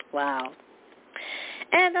 Wow.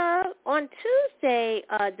 And on Tuesday,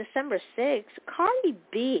 December 6th, Cardi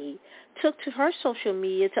B took to her social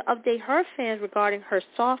media to update her fans regarding her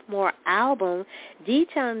sophomore album,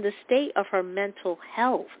 detailing the state of her mental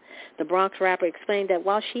health. The Bronx rapper explained that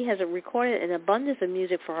while she has recorded an abundance of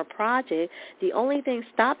music for her project, the only thing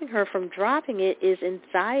stopping her from dropping it is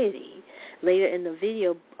anxiety. Later in the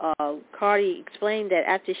video, Cardi explained that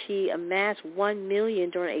after she amassed 1 million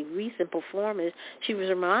during a recent performance, she was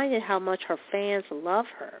reminded how much her fans love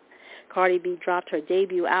her. Cardi B dropped her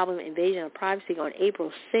debut album, Invasion of Privacy, on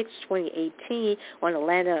April 6, 2018 on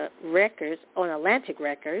Atlantic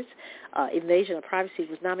Records. Invasion of Privacy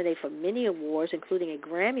was nominated for many awards, including a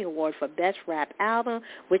Grammy Award for Best Rap Album,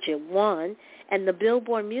 which it won, and the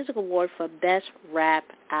Billboard Music Award for Best Rap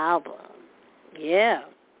Album. Yeah.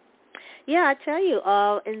 Yeah, I tell you,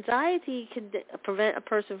 anxiety can prevent a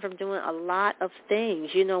person from doing a lot of things.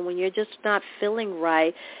 You know, when you're just not feeling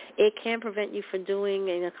right, it can prevent you from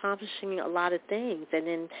doing and accomplishing a lot of things. And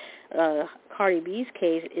in Cardi B's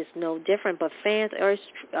case, it's no different. But fans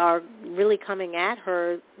are really coming at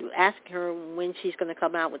her, asking her when she's going to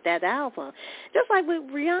come out with that album. Just like with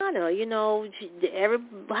Rihanna, you know,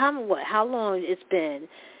 how long it's been.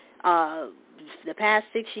 The past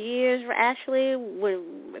 6 years, actually,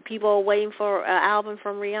 when people are waiting for an album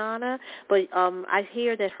from Rihanna. But I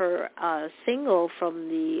hear that her single from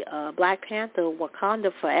the Black Panther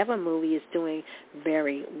Wakanda Forever movie is doing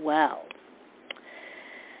very well.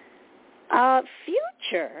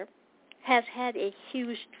 Future has had a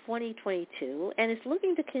huge 2022 and is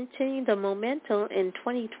looking to continue the momentum in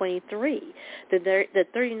 2023. The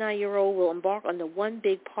 39-year-old will embark on the One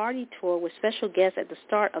Big Party tour with special guests at the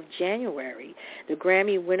start of January. The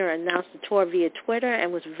Grammy winner announced the tour via Twitter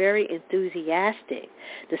and was very enthusiastic.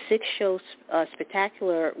 The 6-show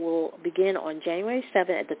spectacular will begin on January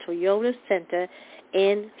 7th at the Toyota Center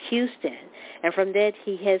in Houston. And from there,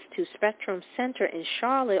 he heads to Spectrum Center in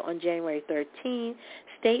Charlotte on January 13th,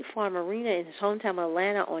 State Farm Arena in his hometown of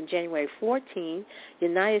Atlanta on January 14th,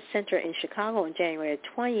 United Center in Chicago on January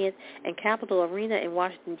 20th, and Capitol Arena in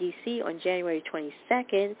Washington, D.C. on January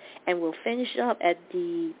 22nd, and will finish up at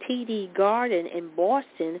the TD Garden in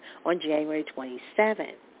Boston on January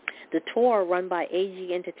 27th. The tour, run by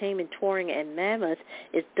AG Entertainment Touring and Mammoth,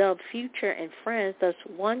 is dubbed Future and Friends, thus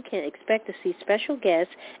one can expect to see special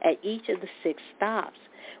guests at each of the 6 stops.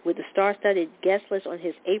 With the star-studded guest list on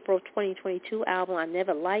his April 2022 album, I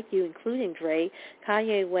Never Like You, including Drake,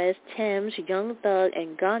 Kanye West, Tems, Young Thug,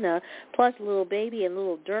 and Gunna, plus Lil Baby and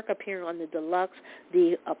Lil Durk appearing on the deluxe,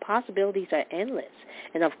 the possibilities are endless.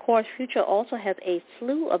 And of course, Future also has a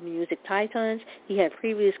slew of music titans he had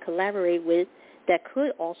previously collaborated with that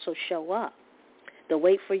could also show up. The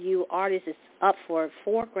Wait For You artist is up for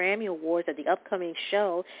 4 Grammy Awards at the upcoming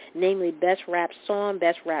show, namely Best Rap Song,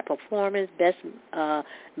 Best Rap Performance, Best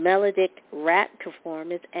Melodic Rap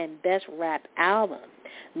Performance, and Best Rap Album.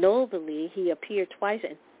 Notably, he appeared twice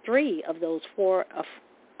in 3 of those 4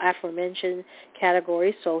 aforementioned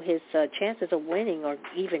categories, so his chances of winning are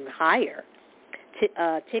even higher.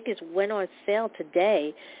 Tickets went on sale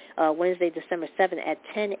today, Wednesday, December 7th at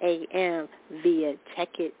 10 a.m. via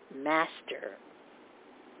Ticketmaster.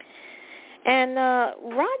 And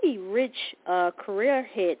Roddy Ricch's career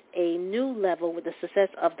hit a new level with the success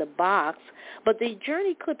of The Box, but the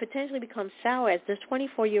journey could potentially become sour as this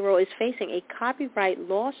 24-year-old is facing a copyright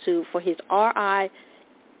lawsuit for his RIAA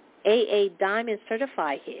Diamond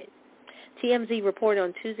certified hit. TMZ reported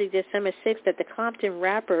on Tuesday, December 6th, that the Compton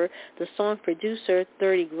rapper, the song producer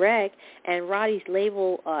 30 Greg, and Roddy's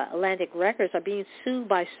label Atlantic Records are being sued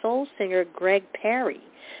by soul singer Greg Perry.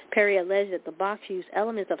 Perry alleged that The Box used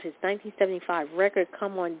elements of his 1975 record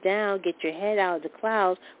Come On Down, Get Your Head Out of the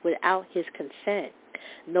Clouds without his consent.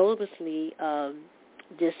 Notably,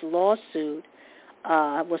 this lawsuit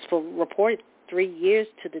was for reported 3 years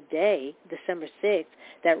to the day, December 6th,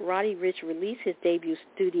 that Roddy Ricch released his debut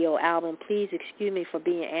studio album, Please Excuse Me for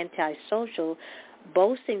Being Antisocial,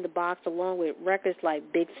 boasting The Box along with records like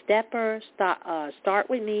Big Stepper, Start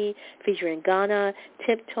With Me featuring Gunna,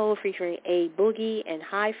 Tiptoe featuring A Boogie, and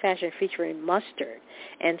High Fashion featuring Mustard.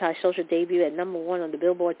 Antisocial debuted at number 1 on the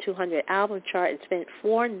Billboard 200 album chart and spent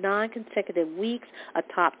 4 non-consecutive weeks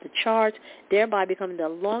atop the charts, thereby becoming the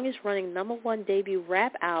longest-running number 1 debut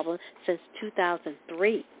rap album since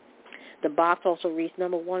 2003. The Box also reached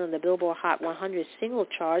number 1 on the Billboard Hot 100 single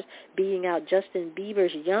charts, beating out Justin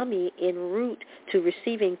Bieber's Yummy en route to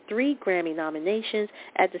receiving 3 Grammy nominations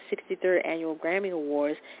at the 63rd Annual Grammy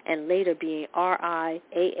Awards and later being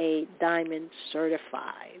RIAA Diamond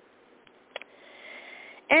certified.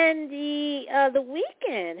 And the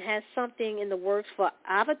Weeknd has something in the works for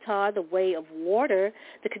Avatar, The Way of Water.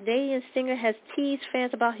 The Canadian singer has teased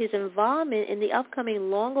fans about his involvement in the upcoming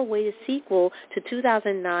long-awaited sequel to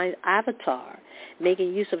 2009's Avatar.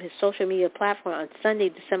 Making use of his social media platform on Sunday,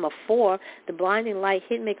 December 4, the Blinding Light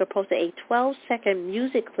hitmaker posted a 12-second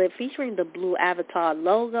music clip featuring the blue Avatar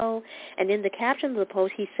logo, and in the caption of the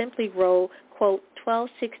post, he simply wrote, quote,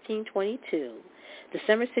 12/16/22.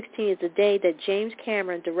 December 16th is the day that James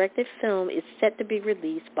Cameron directed film is set to be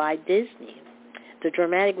released by Disney. The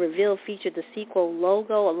dramatic reveal featured the sequel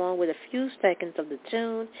logo along with a few seconds of the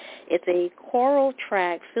tune. It's a choral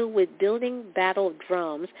track filled with building battle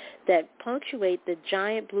drums that punctuate the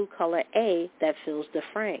giant blue color A that fills the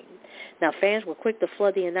frame. Now, fans were quick to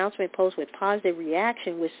flood the announcement post with positive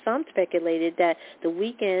reaction, with some speculated that The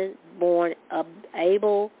Weeknd-born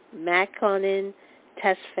Abel Makonnen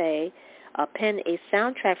Tesfaye penned a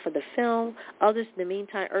soundtrack for the film. Others, in the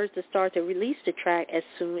meantime, urged the star to release the track as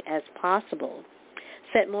soon as possible.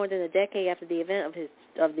 Set more than a decade after the event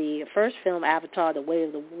of the first film, Avatar: The Way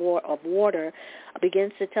of Water,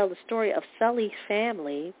 begins to tell the story of Sully's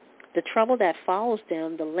family, the trouble that follows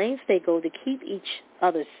them, the lengths they go to keep each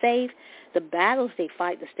other safe, the battles they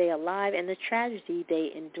fight to stay alive, and the tragedy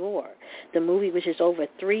they endure. The movie, which is over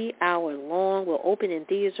 3 hours long, will open in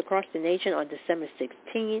theaters across the nation on December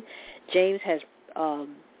 16th. James has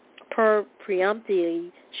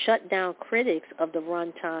preemptively shut down critics of the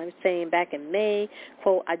runtime, saying back in May,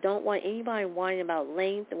 quote, "I don't want anybody whining about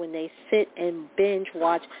length when they sit and binge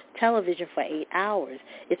watch television for 8 hours.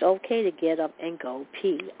 It's okay to get up and go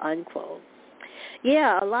pee," unquote.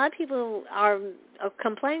 Yeah, a lot of people are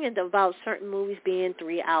complaining about certain movies being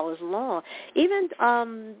 3 hours long. Even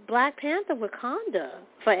Black Panther: Wakanda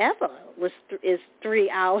Forever is 3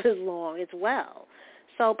 hours long as well.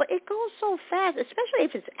 So, but it goes so fast, especially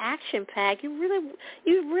if it's action-packed. You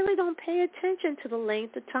really don't pay attention to the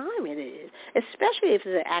length of time it is, especially if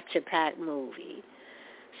it's an action-packed movie.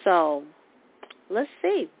 So, let's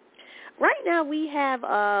see. Right now we have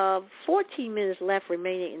 14 minutes left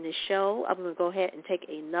remaining in the show. I'm going to go ahead and take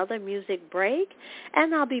another music break,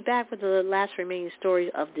 and I'll be back with the last remaining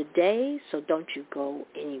stories of the day, so don't you go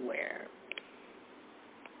anywhere.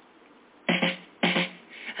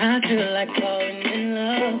 I feel like falling in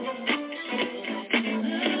love.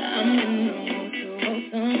 I'm in the mood to roll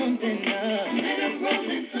something up.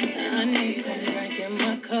 I need some drink in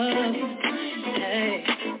my cup. Hey,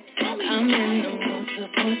 I'm in the mood to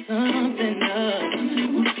pull something up.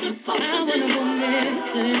 I wanna go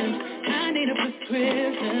missing. I need a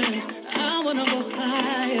prescription. I wanna go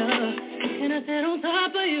higher. Can I sit on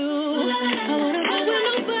top of you? I wanna go where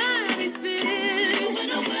nobody's been.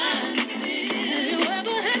 Have you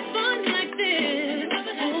ever had fun like this?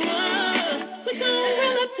 Oh, we gon'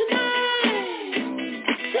 roll up tonight.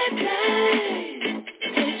 That night.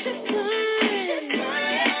 It's just fine.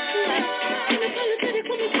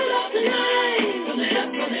 Come and pull up tonight. Roll it up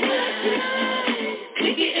tonight. We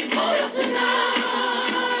getting pulled up tonight.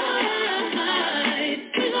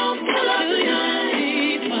 We gon' pull up tonight.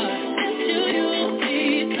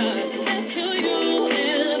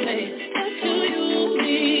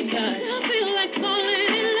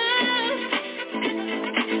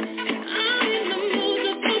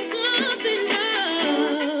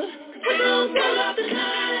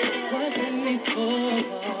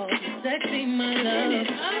 Sexy, my love.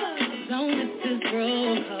 Don't let this grow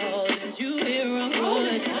cold. Did you hear a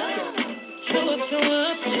voice? Show up, show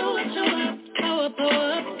up, show up, show up. Power,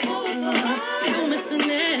 power, power. You Mr.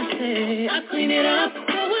 Nasty. I clean it up.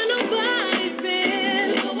 Go where nobody's been.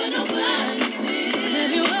 Go where nobody's been.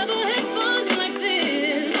 Have you ever had fun like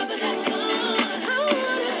this? I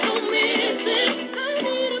wanna go missing. I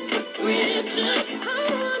need a prescription. I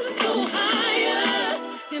wanna go higher.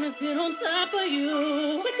 Can I sit on top of you?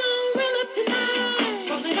 We gon' roll up tonight.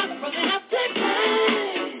 Roll it up tonight.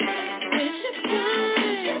 It's just time.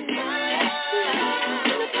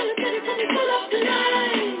 Can we pull up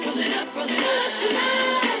tonight? Roll it up tonight.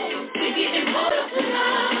 We getting pulled up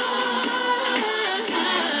tonight.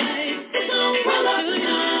 We gon' roll up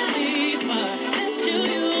tonight. That's who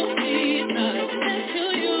you need, that's who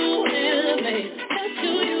you elevate. That's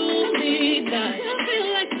who you need, I feel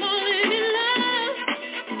like falling in love.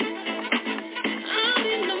 I'm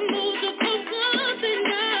in the mood to put something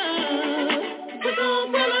up. We gon'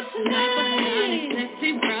 roll up tonight.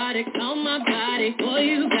 Sexy products on my body, boy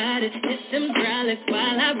you got it. Hit them hydraulics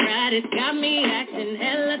while I ride it. Got me acting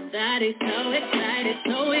hella thotty, so excited,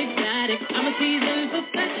 so exotic. I'm a seasoned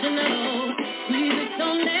professional. Squeeze it,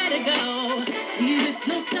 don't let it go. Squeeze it,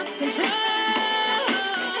 no self-control.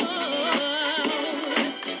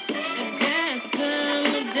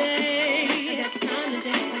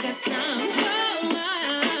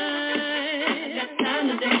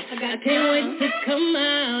 I can't wait to come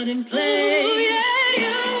out and play. Ooh, yeah,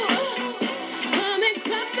 you. Come and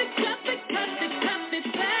clap it, clap it, clap it, clap it,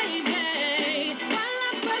 baby. While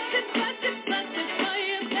I bust it for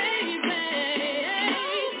you, baby.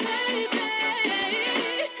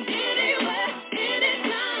 Anywhere,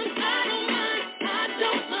 anytime, I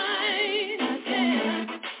don't mind.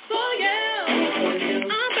 For you,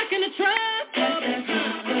 I'm back in the trap.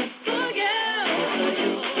 For you,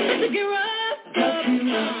 to get rough.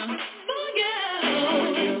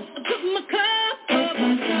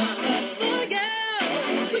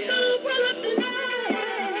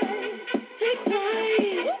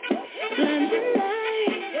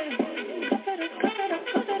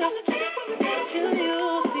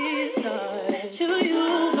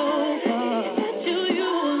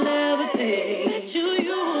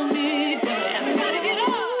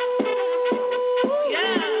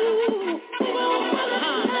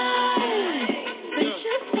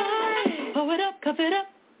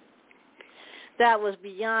 That was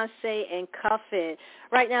Beyonce and Cuff It.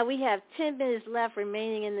 Right now we have 10 minutes left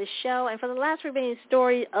remaining in the show. And for the last remaining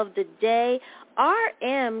story of the day,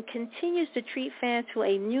 RM continues to treat fans to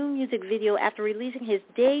a new music video after releasing his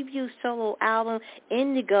debut solo album,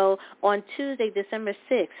 Indigo, on Tuesday, December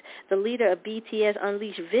 6th. The leader of BTS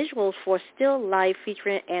unleashed visuals for Still Life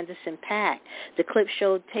featuring Anderson .Paak. The clip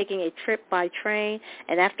showed taking a trip by train,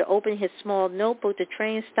 and after opening his small notebook, the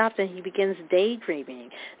train stops and he begins daydreaming.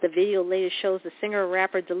 The video later shows the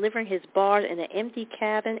singer-rapper delivering his bars in an empty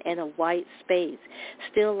cabin and a white space.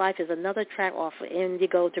 Still Life is another track off of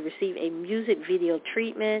Indigo to receive a music video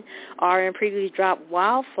treatment. RM previously dropped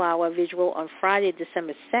Wildflower visual on Friday,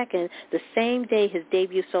 December 2nd, the same day his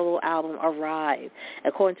debut solo album arrived.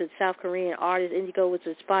 According to the South Korean artist, Indigo was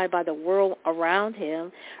inspired by the world around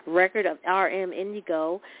him. Record of RM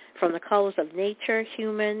Indigo, From the Colors of Nature,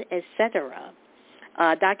 Human, etc.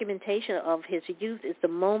 Documentation of his youth is the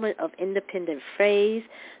moment of independent phase.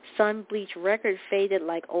 Sun-bleached record faded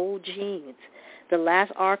like old jeans. The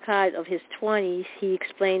last archive of his 20s, he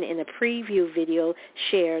explained in a preview video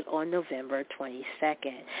shared on November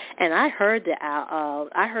 22nd. And I heard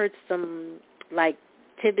I heard some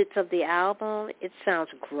tidbits of the album. It sounds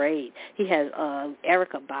great. He has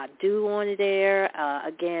Erykah Badu on there.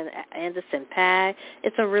 Again, Anderson .Paak.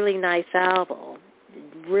 It's a really nice album.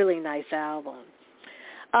 Really nice album.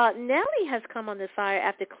 Nelly has come under fire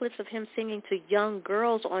after clips of him singing to young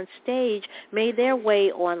girls on stage made their way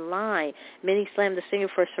online. Many slammed the singer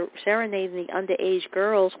for serenading the underage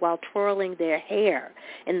girls while twirling their hair.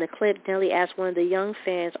 In the clip, Nelly asked one of the young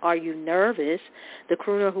fans, "Are you nervous?" The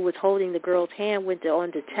crooner who was holding the girl's hand went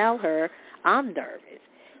on to tell her, "I'm nervous."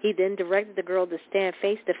 He then directed the girl to stand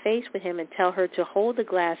face-to-face with him and tell her to hold the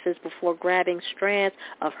glasses before grabbing strands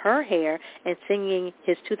of her hair and singing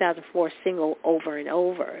his 2004 single Over and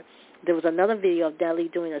Over. There was another video of Nelly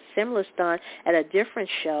doing a similar stunt at a different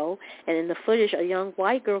show, and in the footage, a young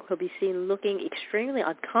white girl could be seen looking extremely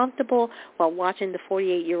uncomfortable while watching the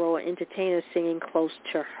 48-year-old entertainer singing close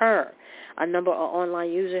to her. A number of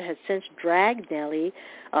online users have since dragged Nelly.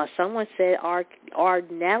 Someone said, "R.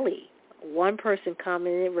 Nelly." One person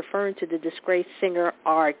commented referring to the disgraced singer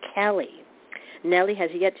R. Kelly. Nelly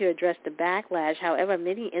has yet to address the backlash. However,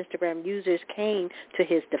 many Instagram users came to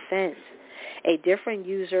his defense. A different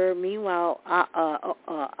user, meanwhile,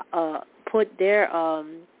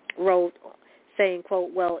 wrote, saying,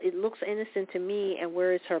 quote, "Well, it looks innocent to me, and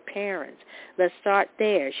where is her parents? Let's start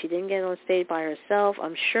there. She didn't get on stage by herself.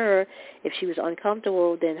 I'm sure if she was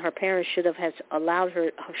uncomfortable, then her parents shouldn't have allowed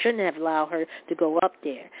her to go up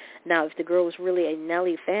there. Now, if the girl was really a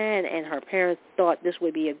Nelly fan and her parents thought this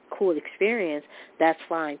would be a cool experience, that's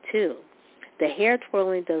fine too. The hair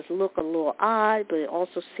twirling does look a little odd, but it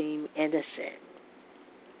also seemed innocent."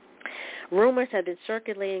 Rumors have been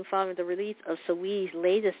circulating following the release of Saweetie's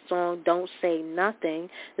latest song, Don't Say Nothing.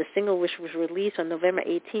 The single, which was released on November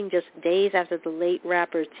 18, just days after the late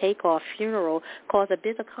rapper's Takeoff funeral, caused a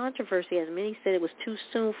bit of controversy as many said it was too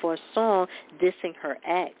soon for a song dissing her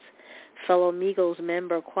ex. Fellow Migos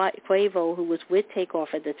member Quavo, who was with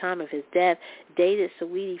Takeoff at the time of his death, dated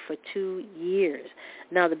Saweetie for 2 years.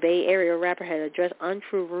 Now, the Bay Area rapper had addressed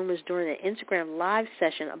untrue rumors during an Instagram live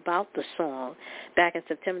session about the song. Back in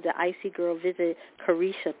September, the Icy Girl visited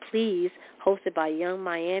Carisha Please, hosted by Young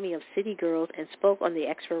Miami of City Girls, and spoke on the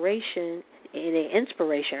inspiration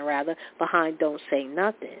behind Don't Say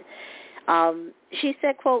Nothing. She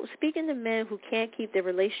said, quote, "Speaking to men who can't keep their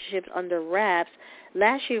relationships under wraps,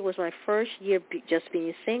 last year was my first year just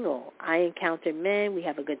being single. I encountered men, we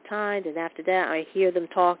have a good time, then after that I hear them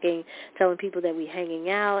talking, telling people that we hanging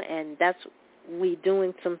out, and that's we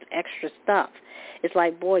doing some extra stuff. It's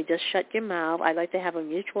like, boy, just shut your mouth. I'd like to have a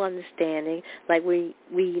mutual understanding, like we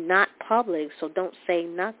not public, so don't say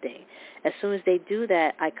nothing. As soon as they do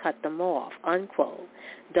that, I cut them off," unquote.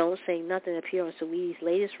 Don't Say Nothing appeared on Saweetie's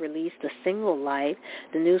latest release, The Single Life.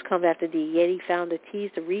 The news comes after the Yeti founder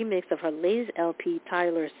teased a remix of her latest LP,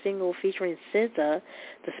 Tyler Single, featuring SZA.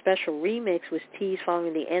 The special remix was teased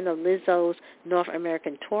following the end of Lizzo's North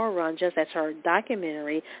American tour run, just as her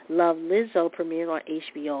documentary, Love Lizzo, premiered on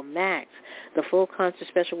HBO Max. The full concert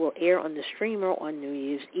special will air on the streamer on New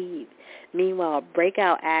Year's Eve. Meanwhile,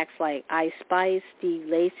 breakout acts like Ice Spice, Steve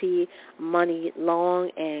Lacy, Money Long,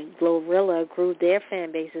 and Glorilla grew their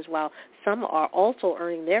fan bases, while some are also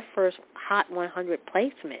earning their first Hot 100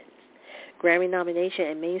 placements. Grammy nomination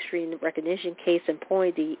and mainstream recognition case in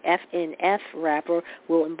point, the FNF rapper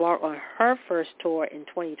will embark on her first tour in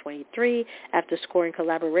 2023 after scoring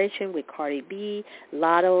collaboration with Cardi B,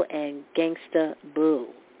 Lotto, and Gangsta Boo.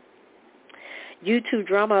 U2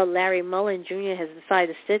 drummer Larry Mullen Jr. has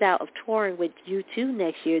decided to sit out of touring with U2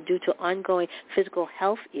 next year due to ongoing physical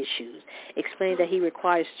health issues. Explaining that he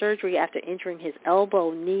requires surgery after injuring his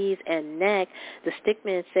elbow, knees, and neck, the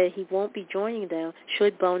Stickman said he won't be joining them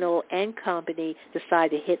should Bono and company decide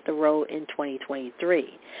to hit the road in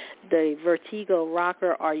 2023. The Vertigo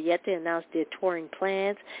rocker are yet to announce their touring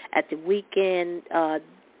plans. At the weekend,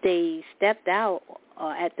 they stepped out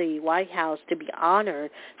at the White House to be honored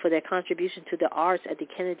for their contribution to the arts at the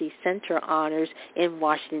Kennedy Center Honors in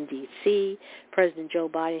Washington, D.C. President Joe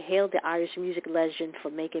Biden hailed the Irish music legend for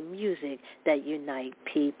making music that unite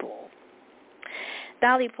people.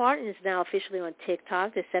 Dolly Parton is now officially on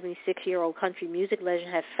TikTok. The 76-year-old country music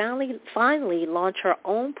legend has finally launched her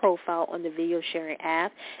own profile on the video-sharing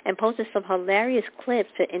app and posted some hilarious clips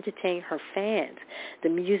to entertain her fans. The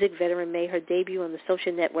music veteran made her debut on the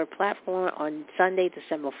social network platform on Sunday,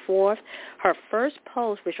 December 4th. Her first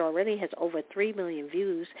post, which already has over 3 million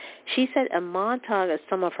views, she set a montage of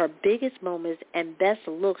some of her biggest moments and best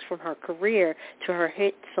looks from her career to her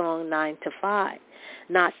hit song 9 to 5.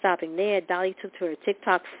 Not stopping there, Dolly took to her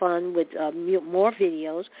TikTok fun with more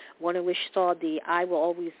videos, one of which saw the I Will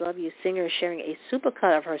Always Love You singer sharing a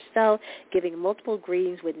supercut of herself, giving multiple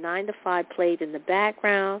greetings with 9 to 5 played in the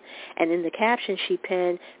background. And in the caption she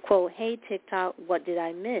penned, quote, "Hey TikTok, what did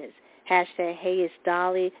I miss? Hashtag hey it's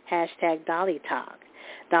Dolly, hashtag Dolly Talk."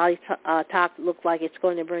 Dolly Talk looked like it's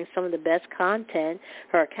going to bring some of the best content.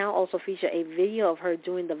 Her account also featured a video of her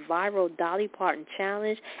doing the viral Dolly Parton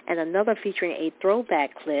challenge and another featuring a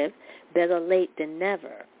throwback clip, "Better Late Than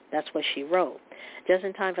Never." That's what she wrote. Just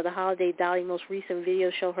in time for the holiday, Dolly's most recent video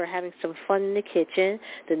showed her having some fun in the kitchen.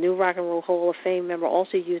 The new Rock and Roll Hall of Fame member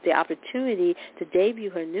also used the opportunity to debut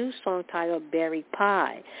her new song titled Berry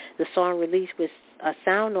Pie. The song, released with a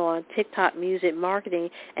sound on TikTok music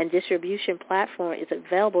marketing and distribution platform, is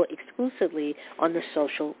available exclusively on the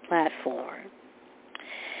social platform.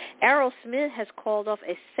 Aerosmith has called off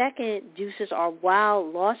a second Deuces Are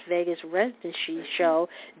Wild Las Vegas residency show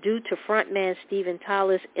due to frontman Steven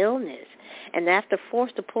Tyler's illness. And after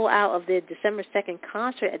forced to pull out of their December 2nd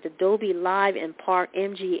concert at the Dolby Live in Park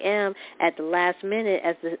MGM at the last minute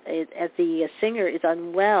as the singer is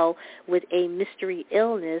unwell with a mystery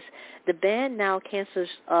illness, the band now cancels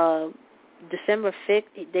December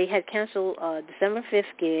 5th. They had canceled December 5th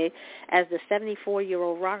gig as the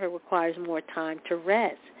 74-year-old rocker requires more time to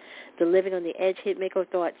rest. The Living on the Edge hitmaker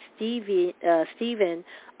thought Steven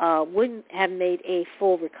wouldn't have made a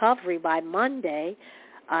full recovery by Monday.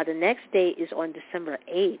 The next date is on December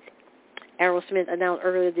 8th. Aerosmith announced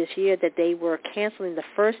earlier this year that they were canceling the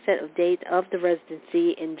first set of dates of the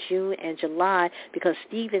residency in June and July because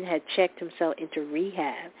Steven had checked himself into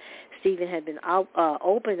rehab. Steven had been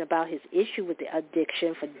open about his issue with the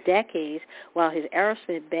addiction for decades, while his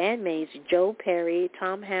Aerosmith bandmates Joe Perry,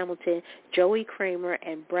 Tom Hamilton, Joey Kramer,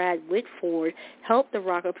 and Brad Whitford helped the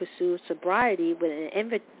rocker pursue sobriety with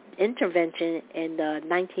an intervention in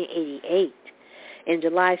 1988. In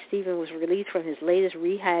July, Steven was released from his latest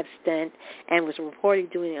rehab stint and was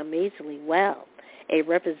reported doing amazingly well, a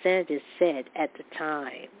representative said at the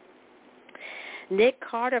time. Nick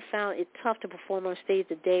Carter found it tough to perform on stage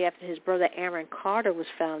the day after his brother Aaron Carter was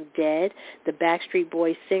found dead. The Backstreet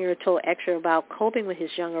Boys singer told Extra about coping with his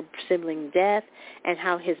younger sibling's death and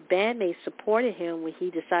how his bandmates supported him when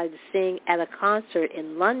he decided to sing at a concert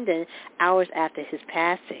in London hours after his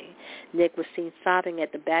passing. Nick was seen sobbing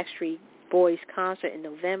at the Backstreet Boys concert in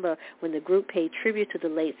November when the group paid tribute to the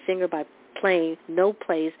late singer by playing No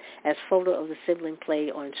Place as photo of the sibling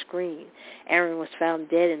played on screen. Aaron was found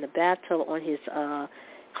dead in the bathtub on his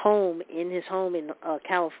home in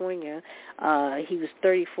California. He was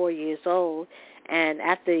 34 years old, and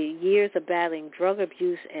after years of battling drug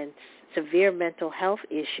abuse and severe mental health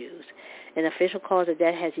issues. An official cause of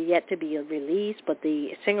death has yet to be released, but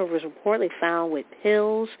the singer was reportedly found with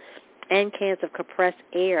pills and cans of compressed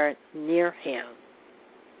air near him.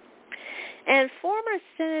 And former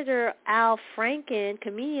Senator Al Franken,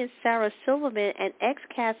 comedian Sarah Silverman, and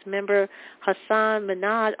ex-cast member Hassan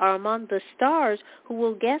Minhaj are among the stars who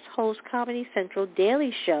will guest host Comedy Central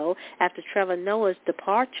Daily Show after Trevor Noah's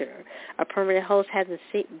departure. A permanent host hasn't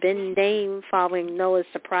been named following Noah's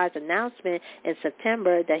surprise announcement in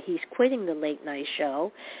September that he's quitting the late-night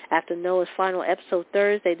show. After Noah's final episode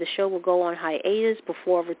Thursday, the show will go on hiatus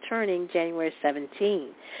before returning January 17.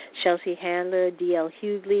 Chelsea Handler, D.L.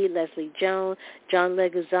 Hughley, Leslie Jones, John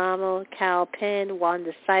Leguizamo, Cal Penn,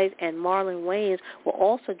 Wanda Sykes, and Marlon Wayans will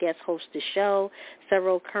also guest host the show.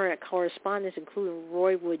 Several current correspondents, including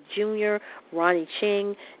Roy Wood Jr., Ronnie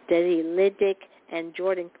Ching, Desi Liddick, and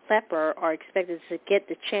Jordan Klepper are expected to get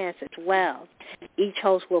the chance as well. Each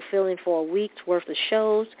host will fill in for a week's worth of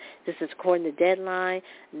shows. This is according to Deadline.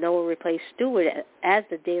 Noah replaced Stewart as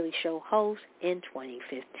the Daily Show host in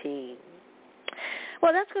 2015.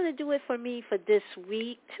 Well, that's going to do it for me for this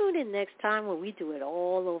week. Tune in next time when we do it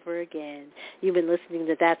all over again. You've been listening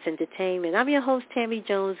to That's Entertainment. I'm your host, Tammy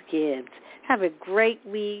Jones Gibbs. Have a great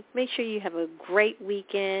week. Make sure you have a great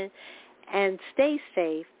weekend. And stay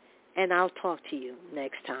safe. And I'll talk to you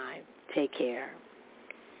next time. Take care.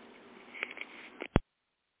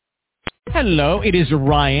 Hello, it is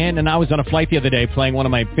Ryan, and I was on a flight the other day playing one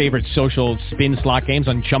of my favorite social spin slot games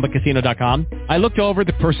on ChumbaCasino.com. I looked over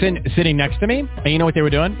the person sitting next to me, and you know what they were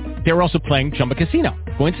doing? They were also playing Chumba Casino.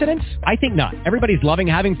 Coincidence? I think not. Everybody's loving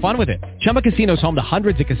having fun with it. Chumba Casino is home to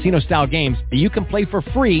hundreds of casino-style games that you can play for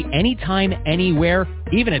free anytime, anywhere,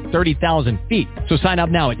 even at 30,000 feet. So sign up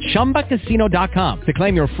now at ChumbaCasino.com to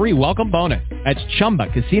claim your free welcome bonus. That's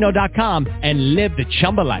ChumbaCasino.com and live the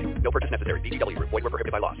Chumba life. No purchase necessary. VGW. Void where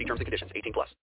prohibited by law. See terms and conditions. 18+.